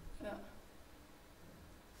 Yeah.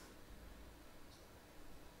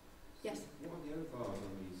 Yes. What are the other bars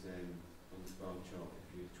on these on this bar chart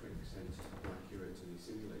if you're 20% accurate to the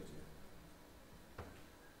simulator?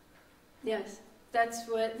 Yes, that's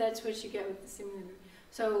what you get with the simulator.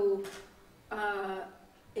 So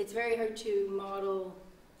it's very hard to model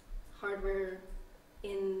hardware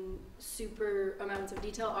in super amounts of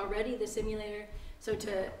detail already. The simulator. So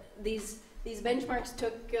these benchmarks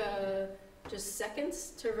took just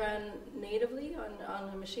seconds to run natively on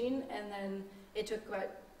a machine, and then it took about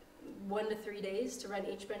 1 to 3 days to run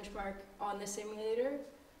each benchmark on the simulator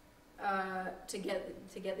to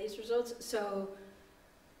get these results. So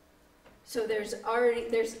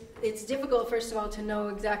it's difficult, first of all, to know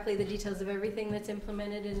exactly the details of everything that's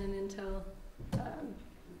implemented in an Intel.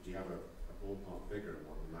 Do you have a ballpark figure of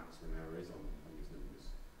what the maximum error is on these numbers?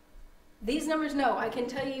 These numbers, no. I can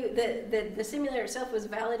tell you that the simulator itself was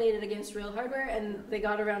validated against real hardware, and they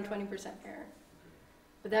got around 20% error.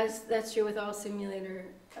 But that's true with all simulator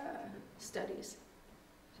studies.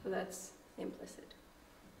 So that's implicit.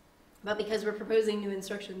 But because we're proposing new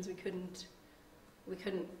instructions, we couldn't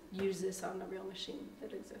use this on a real machine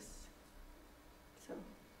that exists. So,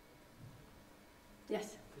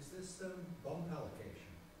 yes? Is this bump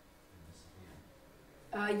allocation in this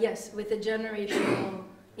VM? Yes, with the generational,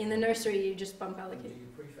 in the nursery you just bump And do allocate. you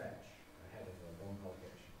prefetch ahead of a bump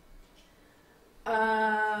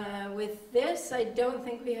allocation? With this, I don't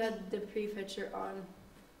think we had the prefetcher on.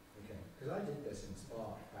 Okay, because I did this in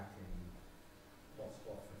Spark back in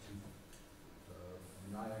hotspot for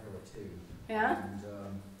Niagara 2. Yeah? And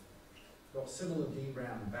got similar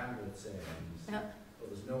DRAM bandwidth savings, Yeah. but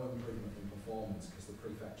there's no improvement in performance because the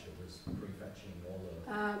prefetcher was prefetching all the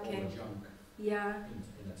Okay. junk Yeah.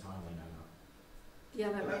 in a timely manner.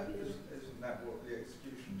 Yeah, that might be. Isn't that what the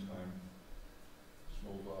execution time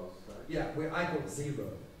small bars say? Yeah, I got 0.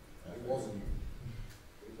 It wasn't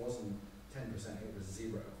 10%, it was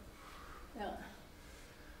 0. Yeah.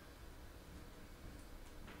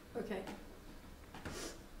 Okay.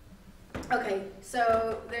 Okay,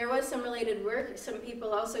 so there was some related work. Some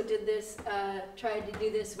people also did this, tried to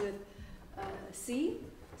do this with C,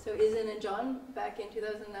 so Izen and John back in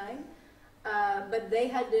 2009. But they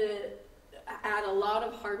had to add a lot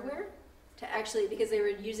of hardware to actually, because they were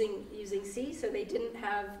using C, so they didn't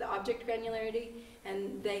have the object granularity,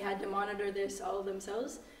 and they had to monitor this all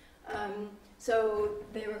themselves. So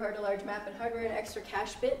they required a large map and hardware and extra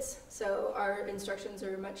cache bits, so our instructions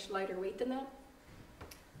are much lighter weight than that.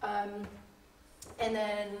 And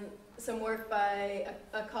then some work by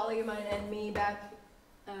a colleague of mine and me back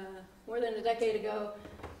more than a decade ago.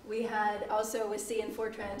 We had also with C and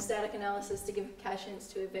Fortran static analysis to give cache hints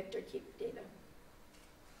to evict or keep data.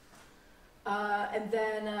 And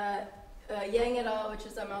then Yang et al., which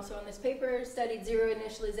is also on this paper, studied zero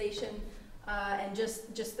initialization and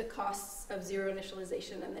just the costs of zero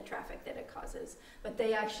initialization and the traffic that it causes. But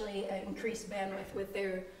they actually increased bandwidth with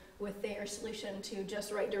their solution to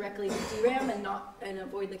just write directly to DRAM and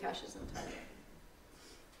avoid the caches entirely.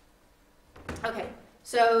 Okay,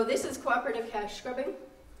 so this is cooperative cache scrubbing.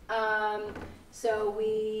 So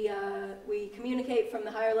we communicate from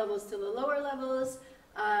the higher levels to the lower levels,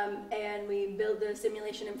 and we build the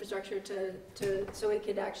simulation infrastructure so it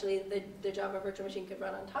could actually, the Java virtual machine could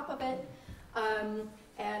run on top of it.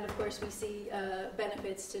 And of course we see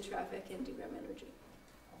benefits to traffic and DRAM energy.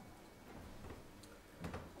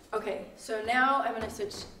 Okay, so now I'm going to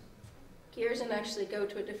switch gears and actually go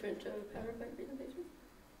to a different PowerPoint presentation.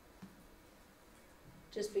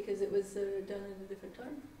 Just because it was done at a different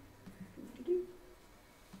time.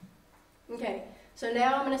 Okay, so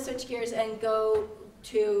now I'm going to switch gears and go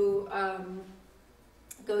to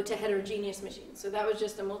heterogeneous machines. So that was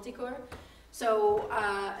just a multi-core. So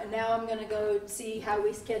now I'm going to go see how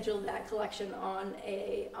we schedule that collection on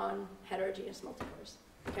heterogeneous multi-cores.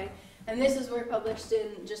 Okay, and this is work published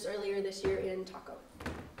in just earlier this year in Taco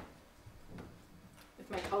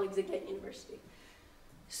with my colleagues at Ghent University.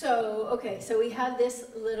 So okay, so we have this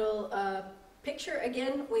little picture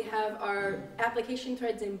again. We have our application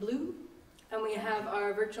threads in blue, and we have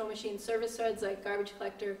our virtual machine service threads like garbage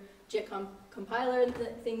collector, JIT compiler, and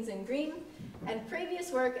things in green. And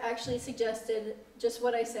previous work actually suggested just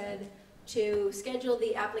what I said, to schedule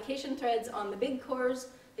the application threads on the big cores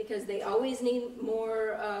because they always need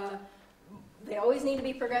more, they always need to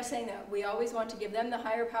be progressing. We always want to give them the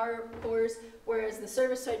higher power cores, whereas the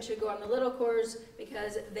service thread should go on the little cores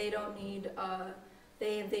because they don't need,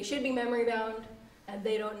 they should be memory bound, and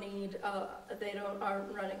they don't need,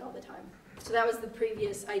 aren't running all the time. So that was the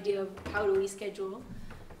previous idea of how do we schedule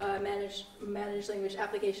manage language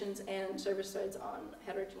applications and service threads on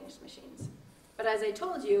heterogeneous machines. But as I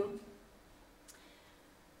told you,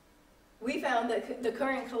 we found that the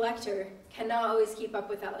current collector cannot always keep up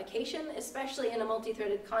with allocation, especially in a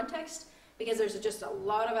multi-threaded context, because there's just a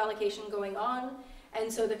lot of allocation going on.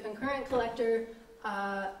 And so the concurrent collector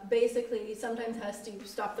basically sometimes has to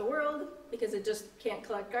stop the world because it just can't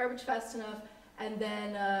collect garbage fast enough, and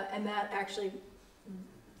then and that actually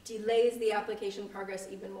delays the application progress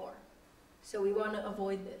even more. So we want to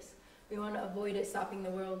avoid this. We want to avoid it stopping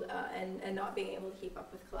the world and not being able to keep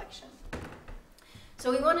up with collection. So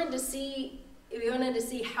we wanted to see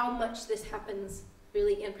how much this happens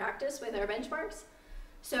really in practice with our benchmarks.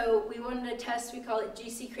 So we wanted to test, we call it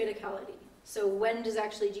GC criticality. So when does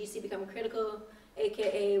actually GC become critical,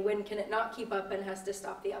 aka when can it not keep up and has to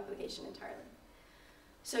stop the application entirely.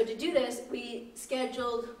 So to do this, we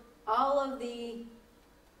scheduled all of the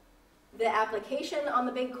application on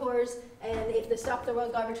the big cores, and if the stop the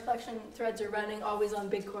world garbage collection threads are running, always on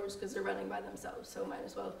big cores because they're running by themselves, so might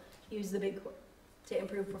as well use the big core to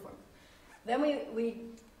improve performance. Then we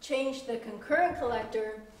changed the concurrent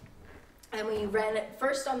collector, and we ran it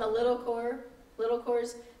first on the little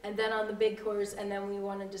cores, and then on the big cores, and then we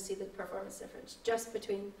wanted to see the performance difference just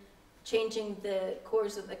between changing the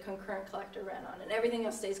cores that the concurrent collector ran on, and everything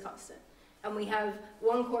else stays constant. And we have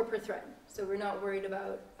one core per thread, so we're not worried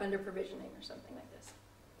about under-provisioning or something like this.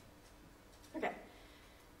 Okay.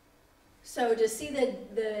 So to see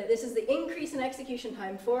this is the increase in execution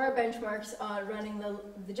time for our benchmarks on running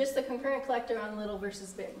just the concurrent collector on little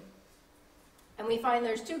versus big. And we find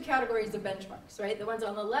there's two categories of benchmarks, right? The ones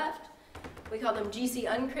on the left, we call them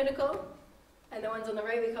GC uncritical, and the ones on the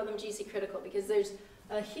right, we call them GC critical, because there's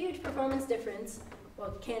a huge performance difference.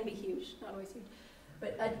 Well, it can be huge, not always huge.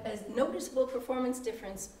 But a noticeable performance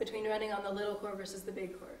difference between running on the little core versus the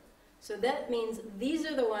big core. So that means these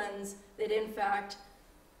are the ones that in fact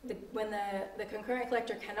when the concurrent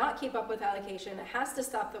collector cannot keep up with allocation, it has to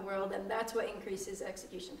stop the world, and that's what increases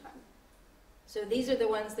execution time. So these are the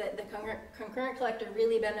ones that the concurrent collector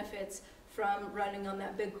really benefits from running on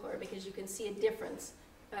that big core, because you can see a difference,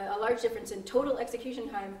 a large difference in total execution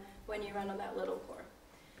time when you run on that little core.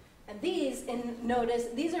 And these, notice,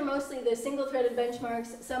 these are mostly the single-threaded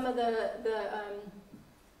benchmarks. Some of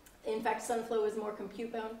in fact, Sunflow is more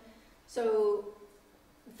compute-bound. So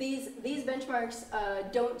these benchmarks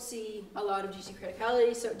don't see a lot of GC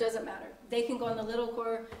criticality, so it doesn't matter. They can go on the little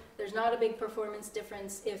core. There's not a big performance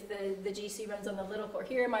difference if the GC runs on the little core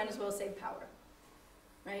here. Might as well save power,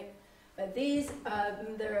 right? But these,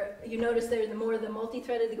 you notice they're more the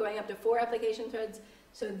multi-threaded, going up to 4 application threads.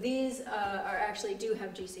 So these actually do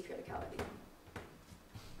have GC criticality,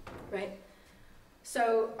 right?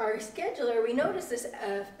 So our scheduler, we noticed this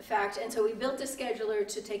fact, and so we built a scheduler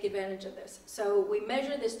to take advantage of this. So we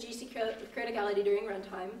measure this GC criticality during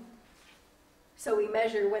runtime. So we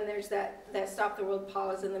measure when there's that stop the world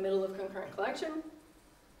pause in the middle of concurrent collection.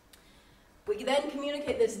 We then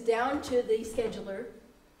communicate this down to the scheduler,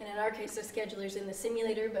 and in our case the scheduler's in the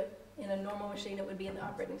simulator, but in a normal machine it would be in the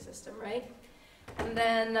operating system, right? And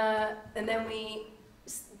then we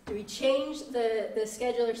change the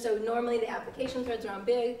scheduler, so normally the application threads are on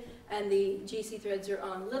big and the GC threads are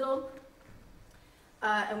on little.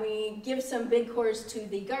 And we give some big cores to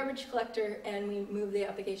the garbage collector and we move the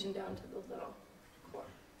application down to the little core.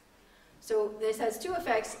 So this has 2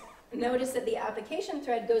 effects. Notice that the application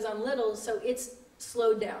thread goes on little, so it's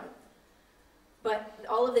slowed down. But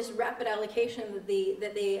all of this rapid allocation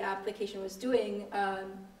that the application was doing,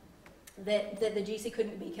 that the GC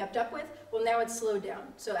couldn't be kept up with, well, now it's slowed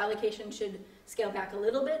down. So allocation should scale back a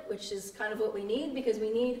little bit, which is kind of what we need, because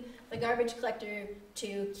we need the garbage collector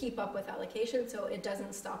to keep up with allocation so it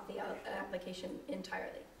doesn't stop the application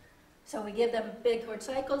entirely. So we give them big core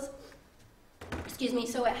cycles,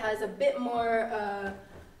 so it has a bit more,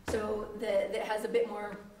 it has a bit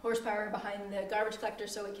more horsepower behind the garbage collector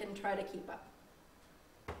so it can try to keep up.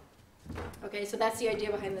 Okay, so that's the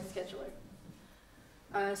idea behind the scheduler.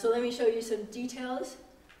 So let me show you some details,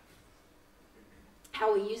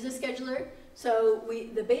 how we use the scheduler. So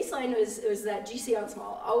the baseline was that GC on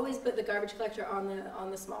small. Always put the garbage collector on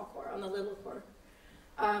the small core, on the little core.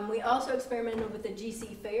 We also experimented with the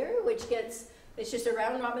GC fair, which it's just a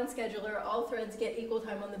round robin scheduler. All threads get equal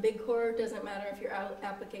time on the big core. Doesn't matter if you're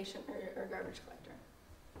application or garbage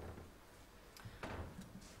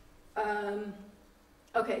collector.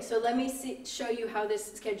 Okay, so let me show you how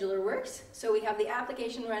this scheduler works. So we have the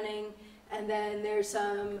application running, and then there's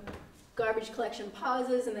some garbage collection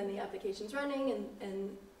pauses, and then the application's running,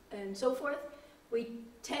 and so forth. We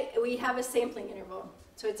have a sampling interval.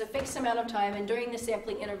 So it's a fixed amount of time, and during the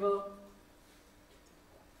sampling interval,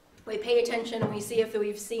 we pay attention and we see if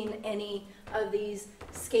we've seen any of these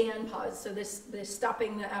scan pauses. So this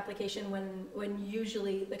stopping the application when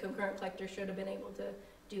usually the concurrent collector should have been able to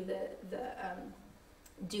do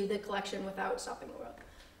the collection without stopping the world.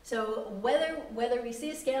 So whether we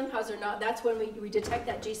see a scan pause or not, that's when we detect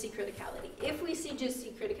that GC criticality. If we see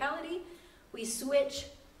GC criticality, we switch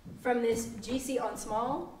from this GC on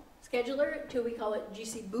small scheduler to, we call it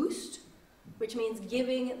GC boost, which means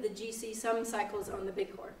giving the GC some cycles on the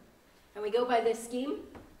big core. And we go by this scheme.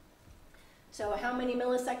 So how many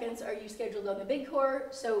milliseconds are you scheduled on the big core?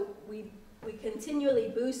 So we continually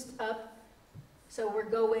boost up. So we're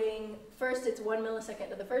going, first it's 1 millisecond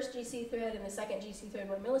to the first GC thread, and the second GC thread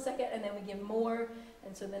 1 millisecond, and then we give more,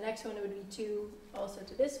 and so the next one would be 2 also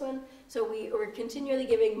to this one. So we're continually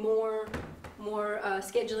giving more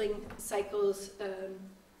scheduling cycles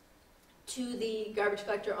to the garbage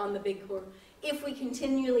collector on the big core if we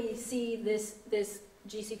continually see this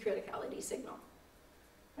GC criticality signal,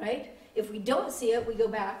 right? If we don't see it, we go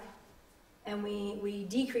back and we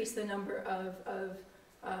decrease the number of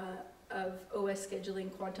OS scheduling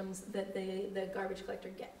quantums that the garbage collector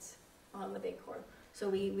gets on the big core. So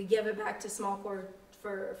we give it back to small core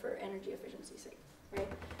for energy efficiency's sake, right?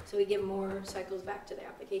 So we give more cycles back to the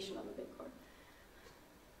application on the big core.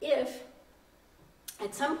 If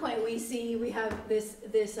at some point we have this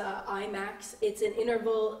Imax, it's an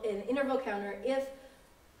interval counter. If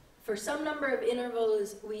for some number of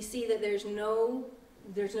intervals we see that there's no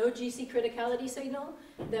GC criticality signal,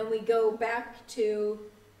 then we go back to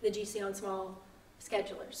the GC on small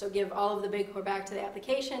scheduler. So give all of the big core back to the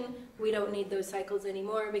application. We don't need those cycles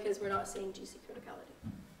anymore because we're not seeing GC criticality.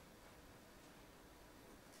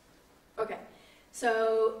 Okay,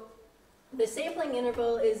 so the sampling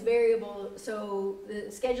interval is variable. So the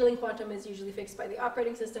scheduling quantum is usually fixed by the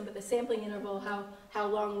operating system, but the sampling interval, how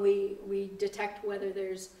long we detect whether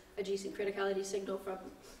there's a a GC criticality signal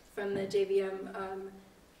from the JVM,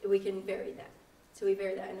 we can vary that. So we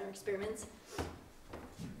vary that in our experiments.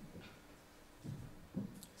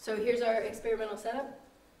 So here's our experimental setup.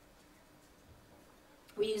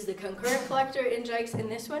 We use the concurrent collector in JIKES in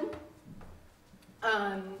this one.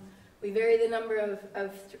 We vary the number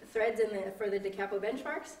of threads for the da capo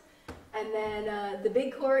benchmarks. And then the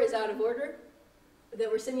big core is out of order that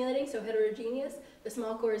we're simulating, so heterogeneous. The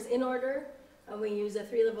small core is in order. And we use a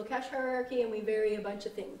 3-level cache hierarchy, and we vary a bunch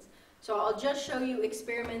of things. So I'll just show you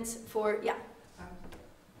experiments for, yeah.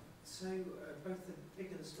 So both the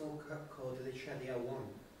big and the small core, do they share the L1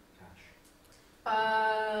 cache?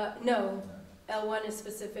 No. L1 is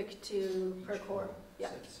specific to per core.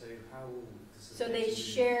 Yeah. So how does So they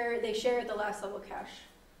share the last level cache,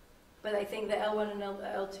 but I think the L1 and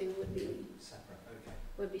L2 would be separate. Okay.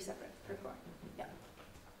 Would be separate per core. Yeah.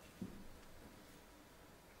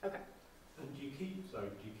 Okay. And do you keep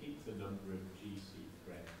the number of GC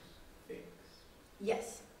threads fixed?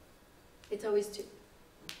 Yes. It's always 2.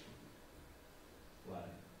 Why?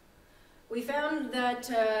 We found that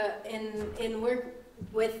in work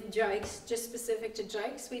with JIKES, just specific to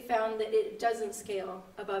JIKES, we found that it doesn't scale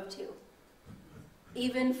above 2.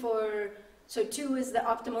 Even for, so 2 is the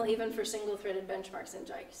optimal even for single-threaded benchmarks in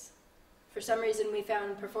JIKES. For some reason, we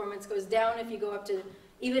found performance goes down if you go up to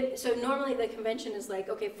even, so normally the convention is like,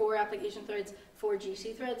 okay, 4 application threads, 4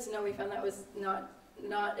 GC threads. No, we found that was not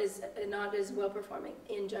as well performing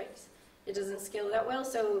in JIKES. It doesn't scale that well,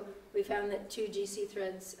 so we found that 2 GC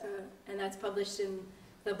threads, and that's published in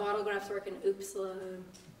the bottle graphs work in Uppsala,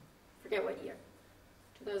 forget what year,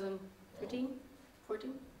 2013,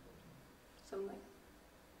 14, something like that.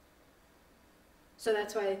 So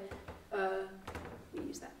that's why we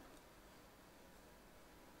use that.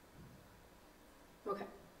 Okay.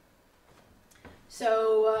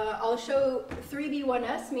 So I'll show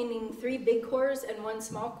 3B1S, meaning 3 big cores and 1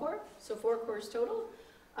 small core, so 4 cores total.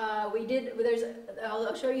 I'll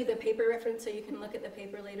show you the paper reference so you can look at the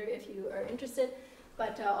paper later if you are interested.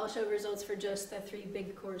 But I'll show results for just the 3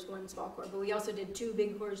 big cores, 1 small core. But we also did 2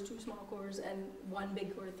 big cores, 2 small cores, and 1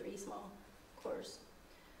 big core, 3 small cores.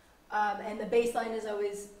 And the baseline is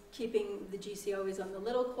always keeping the GC always on the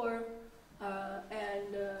little core.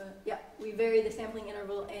 Yeah, we vary the sampling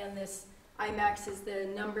interval, and this Imax is the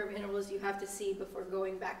number of intervals you have to see before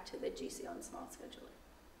going back to the GC on small scheduler.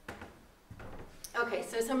 Okay,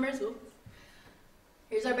 so some results.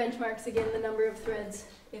 Here's our benchmarks, again, the number of threads,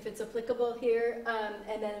 if it's applicable here,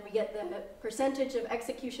 and then we get the percentage of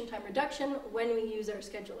execution time reduction when we use our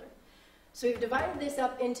scheduler. So we've divided this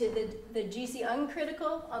up into the GC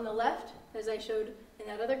uncritical on the left, as I showed in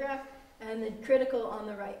that other graph, and the critical on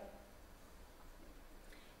the right.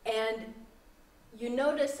 And you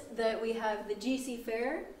notice that we have the GC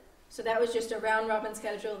fair, so that was just a round-robin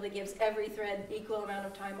schedule that gives every thread equal amount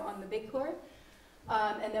of time on the big core.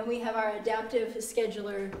 And then we have our adaptive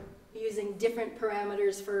scheduler using different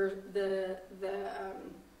parameters for the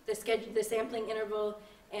sampling interval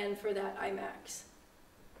and for that Imax.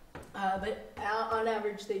 But on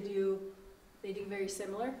average, they do very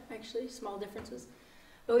similar, actually, small differences.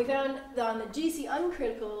 But we found that on the GC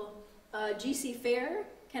uncritical, GC fair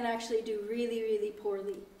can actually do really, really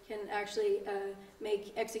poorly, can actually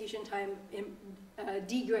make execution time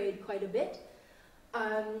degrade quite a bit.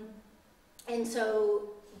 And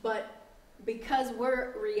so, but because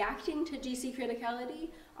we're reacting to GC criticality,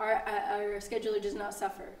 our scheduler does not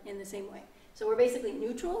suffer in the same way. So we're basically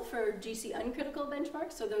neutral for GC uncritical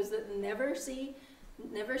benchmarks. So those that never see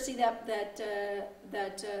that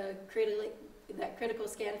critical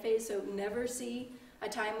scan phase. So never see a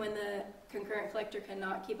time when the concurrent collector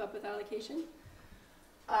cannot keep up with allocation.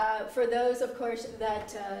 For those, of course,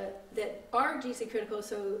 that are GC critical,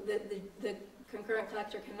 so the concurrent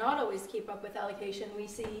collector cannot always keep up with allocation, we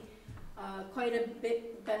see quite a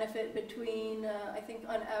bit benefit between, I think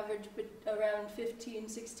on average, around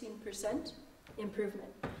 15–16%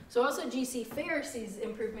 improvement. So also GC fair sees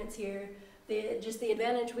improvements here. Just the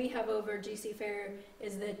advantage we have over GC fair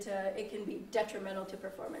is that it can be detrimental to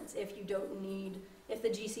performance if you don't need, if the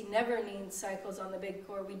GC never needs cycles on the big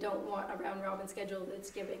core. We don't want a round robin schedule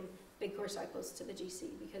that's giving big core cycles to the GC,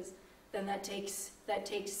 because then that takes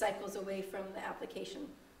cycles away from the application.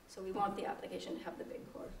 So we want the application to have the big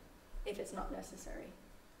core if it's not necessary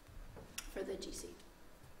for the GC.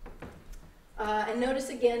 And notice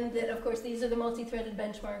again that, of course, these are the multi-threaded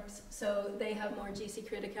benchmarks, so they have more GC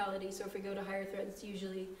criticality. So if we go to higher threads,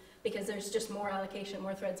 usually, because there's just more allocation,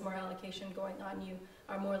 more threads, more allocation going on, you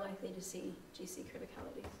are more likely to see GC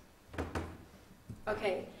criticality.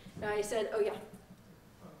 Okay, now I said, oh yeah.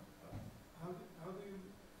 How do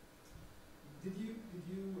you, did you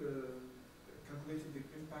calculated the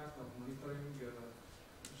impact of monitoring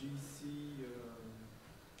GC,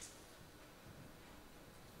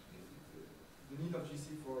 the need of GC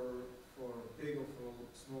for big or for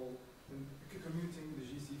small, and commuting the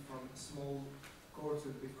GC from small core to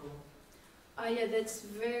big core? Yeah, that's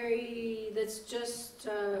just, a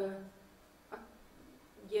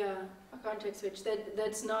context switch.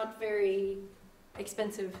 That's not very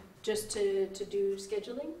expensive just to do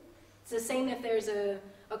scheduling. It's the same if there's a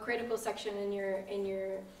critical section in your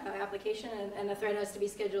application and a thread has to be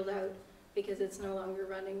scheduled out because it's no longer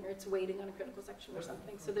running or it's waiting on a critical section or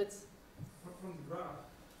something. So that's, From the graph,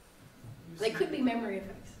 they could be memory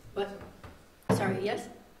effects, but, sorry, yes?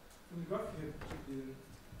 from the graph you have the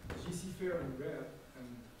GC fair in red, and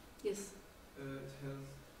Yes. it has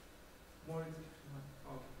more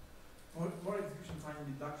execution time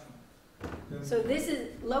reduction. Than So this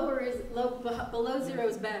is, below 0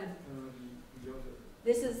 is bad. the other.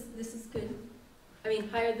 This is good. I mean,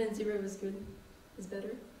 higher than 0 is good, is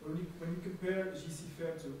better. When you compare GC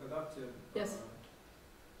fair to adaptive, Yes.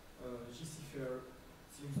 GC fair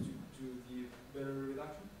seems to the better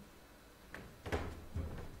reduction.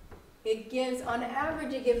 It gives, on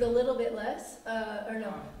average, it gives a little bit less, or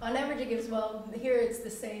no, on average it gives, well, here it's the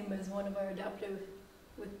same as one of our adaptive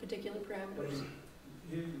with particular parameters.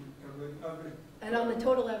 Here you calculate average. And on the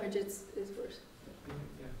total average, it's worse. Yeah.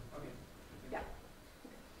 Okay. Yeah.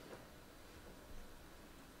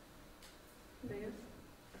 Anybody else?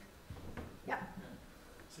 Yeah.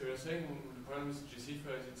 So you're saying the problem with GC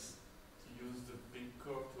files, it's to use the big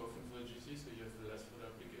core too often for the GC, so you have less for the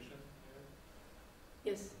application?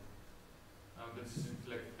 Yes. But is it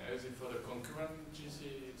like, is it for the concurrent GC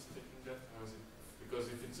it's taking that? Or is it, because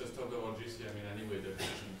if it's just over GC, I mean, anyway, the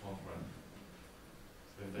application won't run.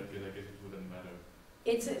 So in that case, I guess it wouldn't matter.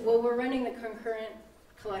 Well, we're running the concurrent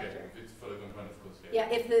collector. Okay, if it's for the concurrent, of course,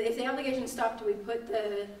 Yeah, if the application stopped, we put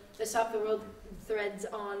the stop the world threads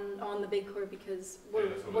on the big core because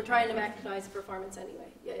we're trying to maximize performance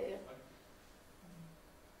anyway. Yeah.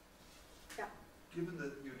 Given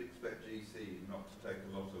that you'd expect GC not to take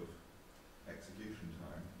a lot of execution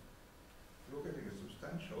time, you're getting a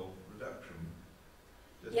substantial reduction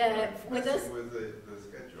just by messing with the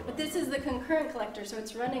schedule. But this is the concurrent collector, so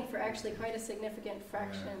it's running for actually quite a significant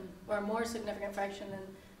fraction, or a more significant fraction than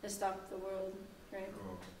the stop the world, right?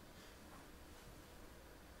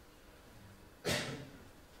 Sure.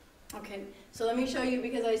 Okay, so let me show you,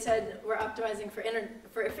 because I said we're optimizing for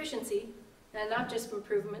efficiency, and not just for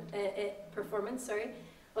performance,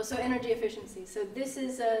 also energy efficiency. So this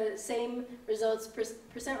is same results,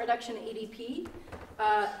 percent reduction in EDP.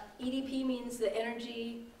 EDP means the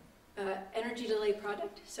energy delay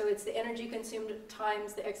product, so it's the energy consumed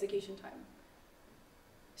times the execution time.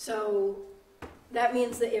 So that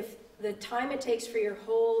means that if the time it takes for your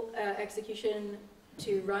whole execution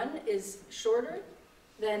to run is shorter,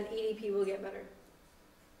 then EDP will get better.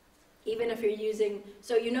 Even if you're using,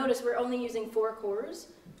 so you notice we're only using 4 cores,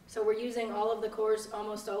 so we're using all of the cores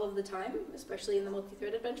almost all of the time, especially in the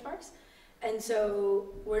multi-threaded benchmarks, and so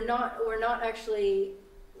we're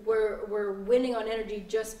winning on energy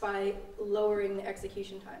just by lowering the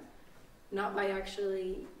execution time, not by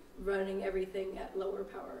actually running everything at lower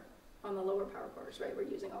power on the lower power cores, right? We're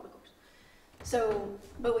using all the cores. So,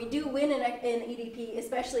 but we do win in EDP,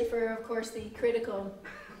 especially for, of course, the critical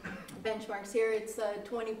benchmarks. Here it's a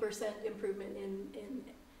 20% improvement in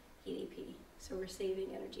EDP, so we're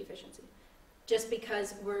saving energy efficiency just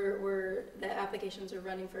because the applications are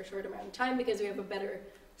running for a short amount of time because we have a better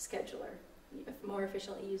scheduler, more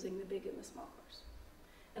efficiently using the big and the small cores.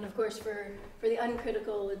 And of course for the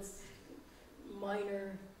uncritical it's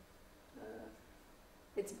minor,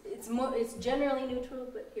 it's generally neutral,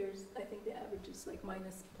 but here's, I think the average is like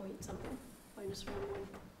minus point something, minus 1.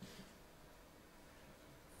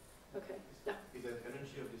 Okay, yeah. Is that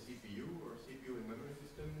energy of the CPU or CPU in memory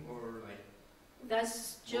system or like?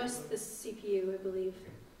 That's just the CPU, I believe.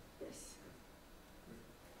 Yes.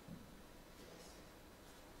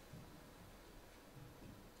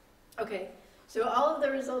 Okay, so all of the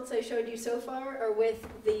results I showed you so far are with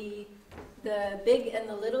the big and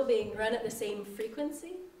the little being run at the same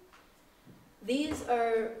frequency. These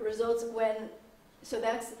are results when, so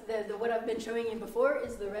that's the what I've been showing you before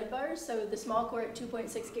is the red bars. So the small core at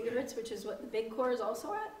 2.6 gigahertz, which is what the big core is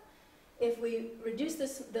also at. If we reduce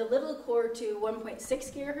the little core to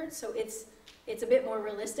 1.6 gigahertz, so it's a bit more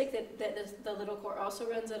realistic that the little core also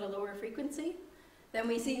runs at a lower frequency, then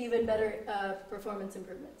we see even better performance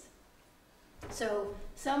improvements. So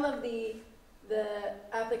some of the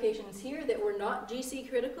applications here that were not GC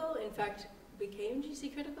critical, in fact, became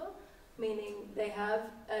GC critical. meaning they have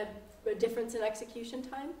a difference in execution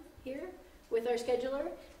time here with our scheduler.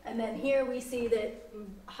 And then here we see that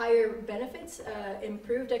higher benefits,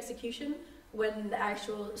 improved execution when the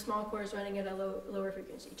actual small core is running at a lower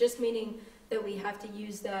frequency. Just meaning that we have to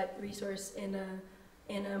use that resource in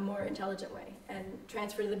a more intelligent way and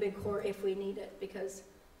transfer to the big core if we need it, because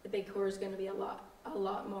the big core is going to be a lot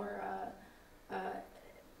more, how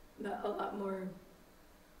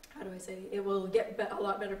do I say, it will get a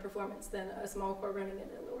lot better performance than a small core running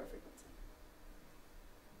at a lower frequency.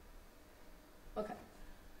 Okay.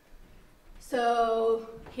 So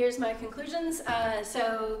here's my conclusions.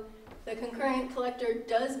 So the concurrent collector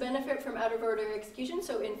does benefit from out of order execution.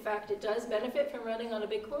 So in fact, it does benefit from running on a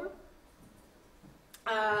big core.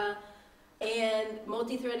 And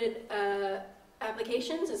multi-threaded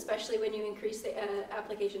applications, especially when you increase the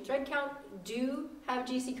application thread count, do have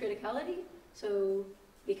GC criticality. So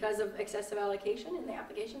because of excessive allocation in the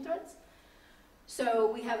application threads.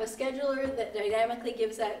 So we have a scheduler that dynamically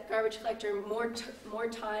gives that garbage collector more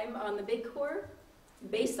time on the big core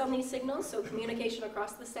based on these signals, so communication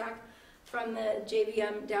across the stack from the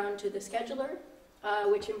JVM down to the scheduler,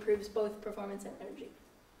 which improves both performance and energy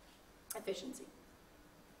efficiency.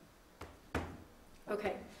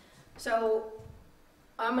 Okay, so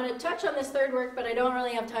I'm going to touch on this third work, but I don't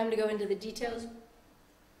really have time to go into the details.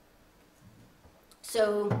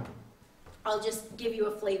 So I'll just give you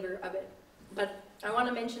a flavor of it. But I want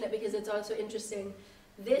to mention it because it's also interesting.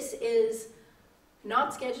 This is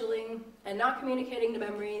not scheduling and not communicating to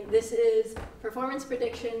memory. This is performance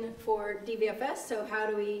prediction for DVFS. So how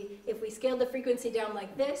do we, if we scale the frequency down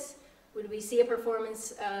like this, would we see a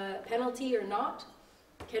performance penalty or not?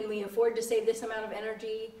 Can we afford to save this amount of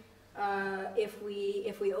energy if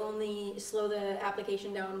we only slow the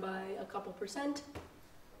application down by a couple %?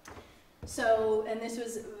 So, and this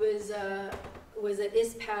was at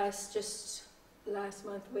ISPAS just last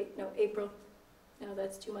month. Wait, no, April. No,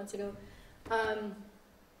 that's 2 months ago.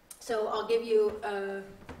 So I'll give you a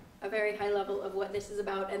very high level of what this is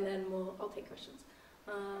about, and then I'll take questions.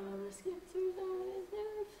 Let's get through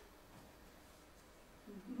that.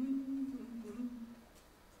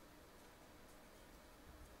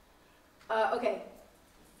 Okay,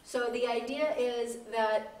 so the idea is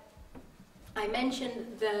that I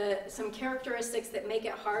mentioned some characteristics that make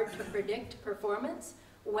it hard to predict performance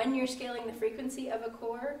when you're scaling the frequency of a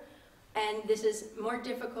core, and this is more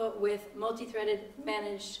difficult with multi-threaded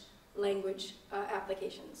managed language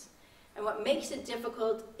applications. And what makes it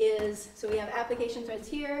difficult is, so we have application threads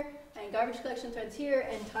here, and garbage collection threads here,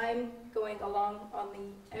 and time going along on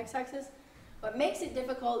the x-axis. What makes it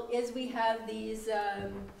difficult is we have these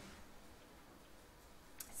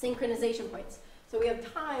synchronization points. So we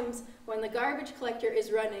have times when the garbage collector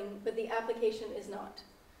is running, but the application is not,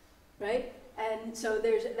 right? And so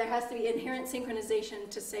there has to be inherent synchronization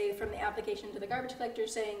to say from the application to the garbage collector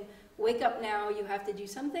saying, wake up now, you have to do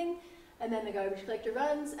something. And then the garbage collector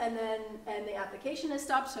runs, and the application is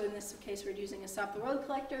stopped. So in this case, we're using a stop the world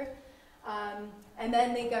collector. And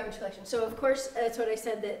then the garbage collection. So of course, that's what I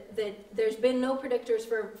said, that there's been no predictors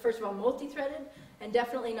for, first of all, multi-threaded, and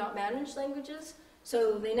definitely not managed languages.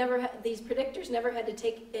 So they these predictors never had to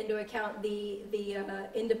take into account the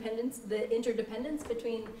interdependence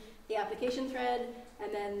between the application thread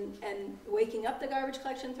and waking up the garbage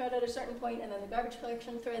collection thread at a certain point, and then the garbage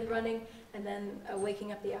collection thread running, and then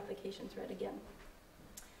waking up the application thread again.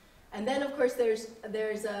 And then of course there's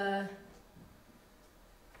the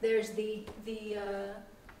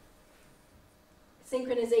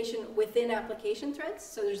synchronization within application threads.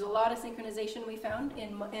 So there's a lot of synchronization we found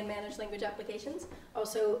in managed language applications,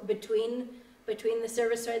 also between the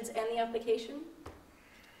service threads and the application.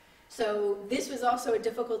 So this was also a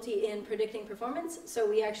difficulty in predicting performance. So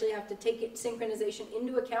we actually have to take synchronization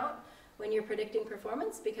into account when you're predicting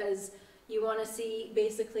performance, because you want to see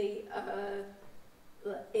basically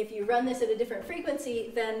if you run this at a different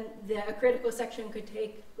frequency, then a critical section could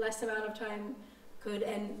take less amount of time.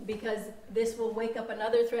 And because this will wake up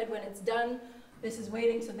another thread when it's done, this is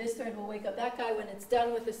waiting, so this thread will wake up that guy when it's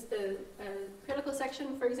done with this critical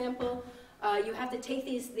section, for example. You have to take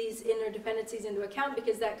these interdependencies into account,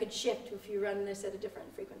 because that could shift if you run this at a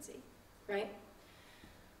different frequency, right?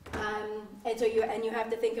 And so you have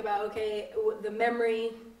to think about, okay, the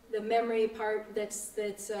memory part that's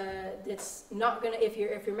not gonna, if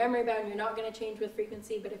you're memory bound, you're not gonna change with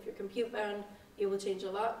frequency, but if you're compute bound, it will change a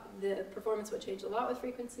lot. The performance will change a lot with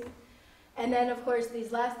frequency. And then, of course,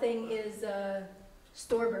 these last thing is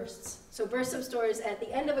store bursts. So bursts of stores at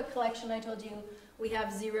the end of a collection, I told you, we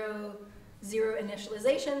have zero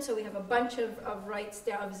initialization. So we have a bunch of writes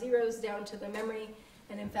down, of zeros down to the memory.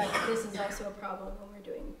 And in fact, this is also a problem when we're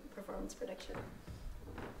doing performance prediction.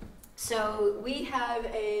 So we have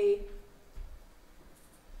a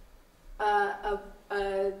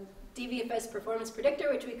DVFS performance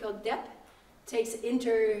predictor, which we call DEP, takes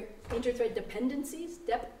inter-thread dependencies,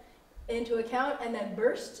 DEP, into account, and then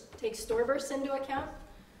burst, takes store bursts into account.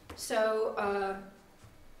 So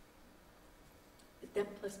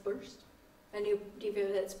DEP plus burst, a new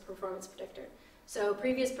DVFS performance predictor. So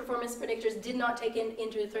previous performance predictors did not take in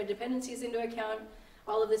inter-thread dependencies into account,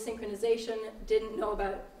 all of the synchronization, didn't know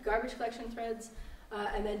about garbage collection threads,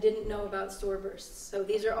 and then didn't know about store bursts. So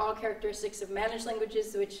these are all characteristics of managed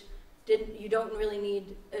languages which you don't really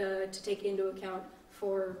need to take into account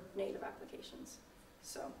for native applications.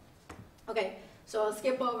 So, okay, so I'll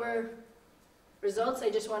skip over results. I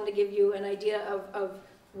just wanted to give you an idea of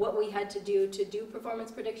what we had to do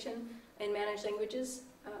performance prediction in managed languages.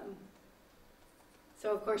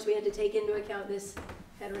 So of course we had to take into account this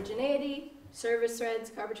heterogeneity, service threads,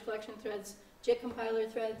 garbage collection threads, JIT compiler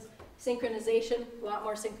threads, synchronization, a lot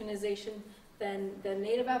more synchronization than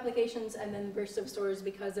native applications, and then burst of stores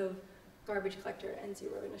because of garbage collector and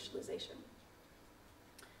zero initialization.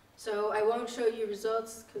 So I won't show you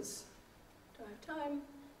results because I don't have time,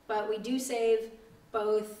 but we do save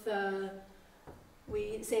both,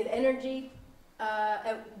 we save energy.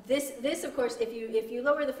 This of course, if you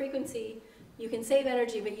lower the frequency, you can save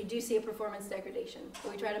energy, but you do see a performance degradation.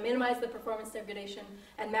 So we try to minimize the performance degradation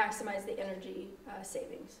and maximize the energy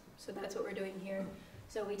savings. So that's what we're doing here.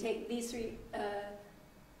 So we take these three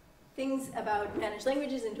things about managed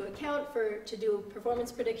languages into account to do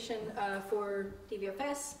performance prediction for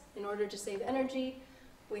DVFS in order to save energy.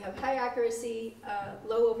 We have high accuracy,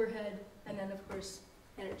 low overhead, and then of course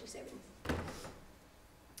energy savings.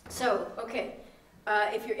 So, okay,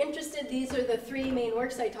 if you're interested, these are the three main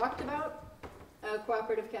works I talked about.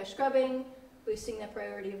 Cooperative cache scrubbing, boosting the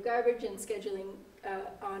priority of garbage, and scheduling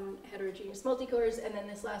on heterogeneous multicores, and then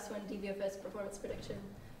this last one, DVFS performance prediction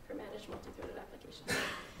for managed multi-threaded applications.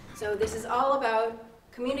 So this is all about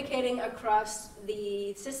communicating across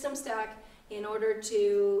the system stack in order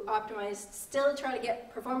to optimize, still try to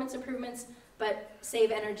get performance improvements, but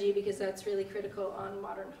save energy because that's really critical on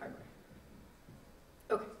modern hardware.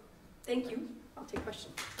 Okay, thank you. I'll take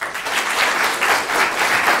questions.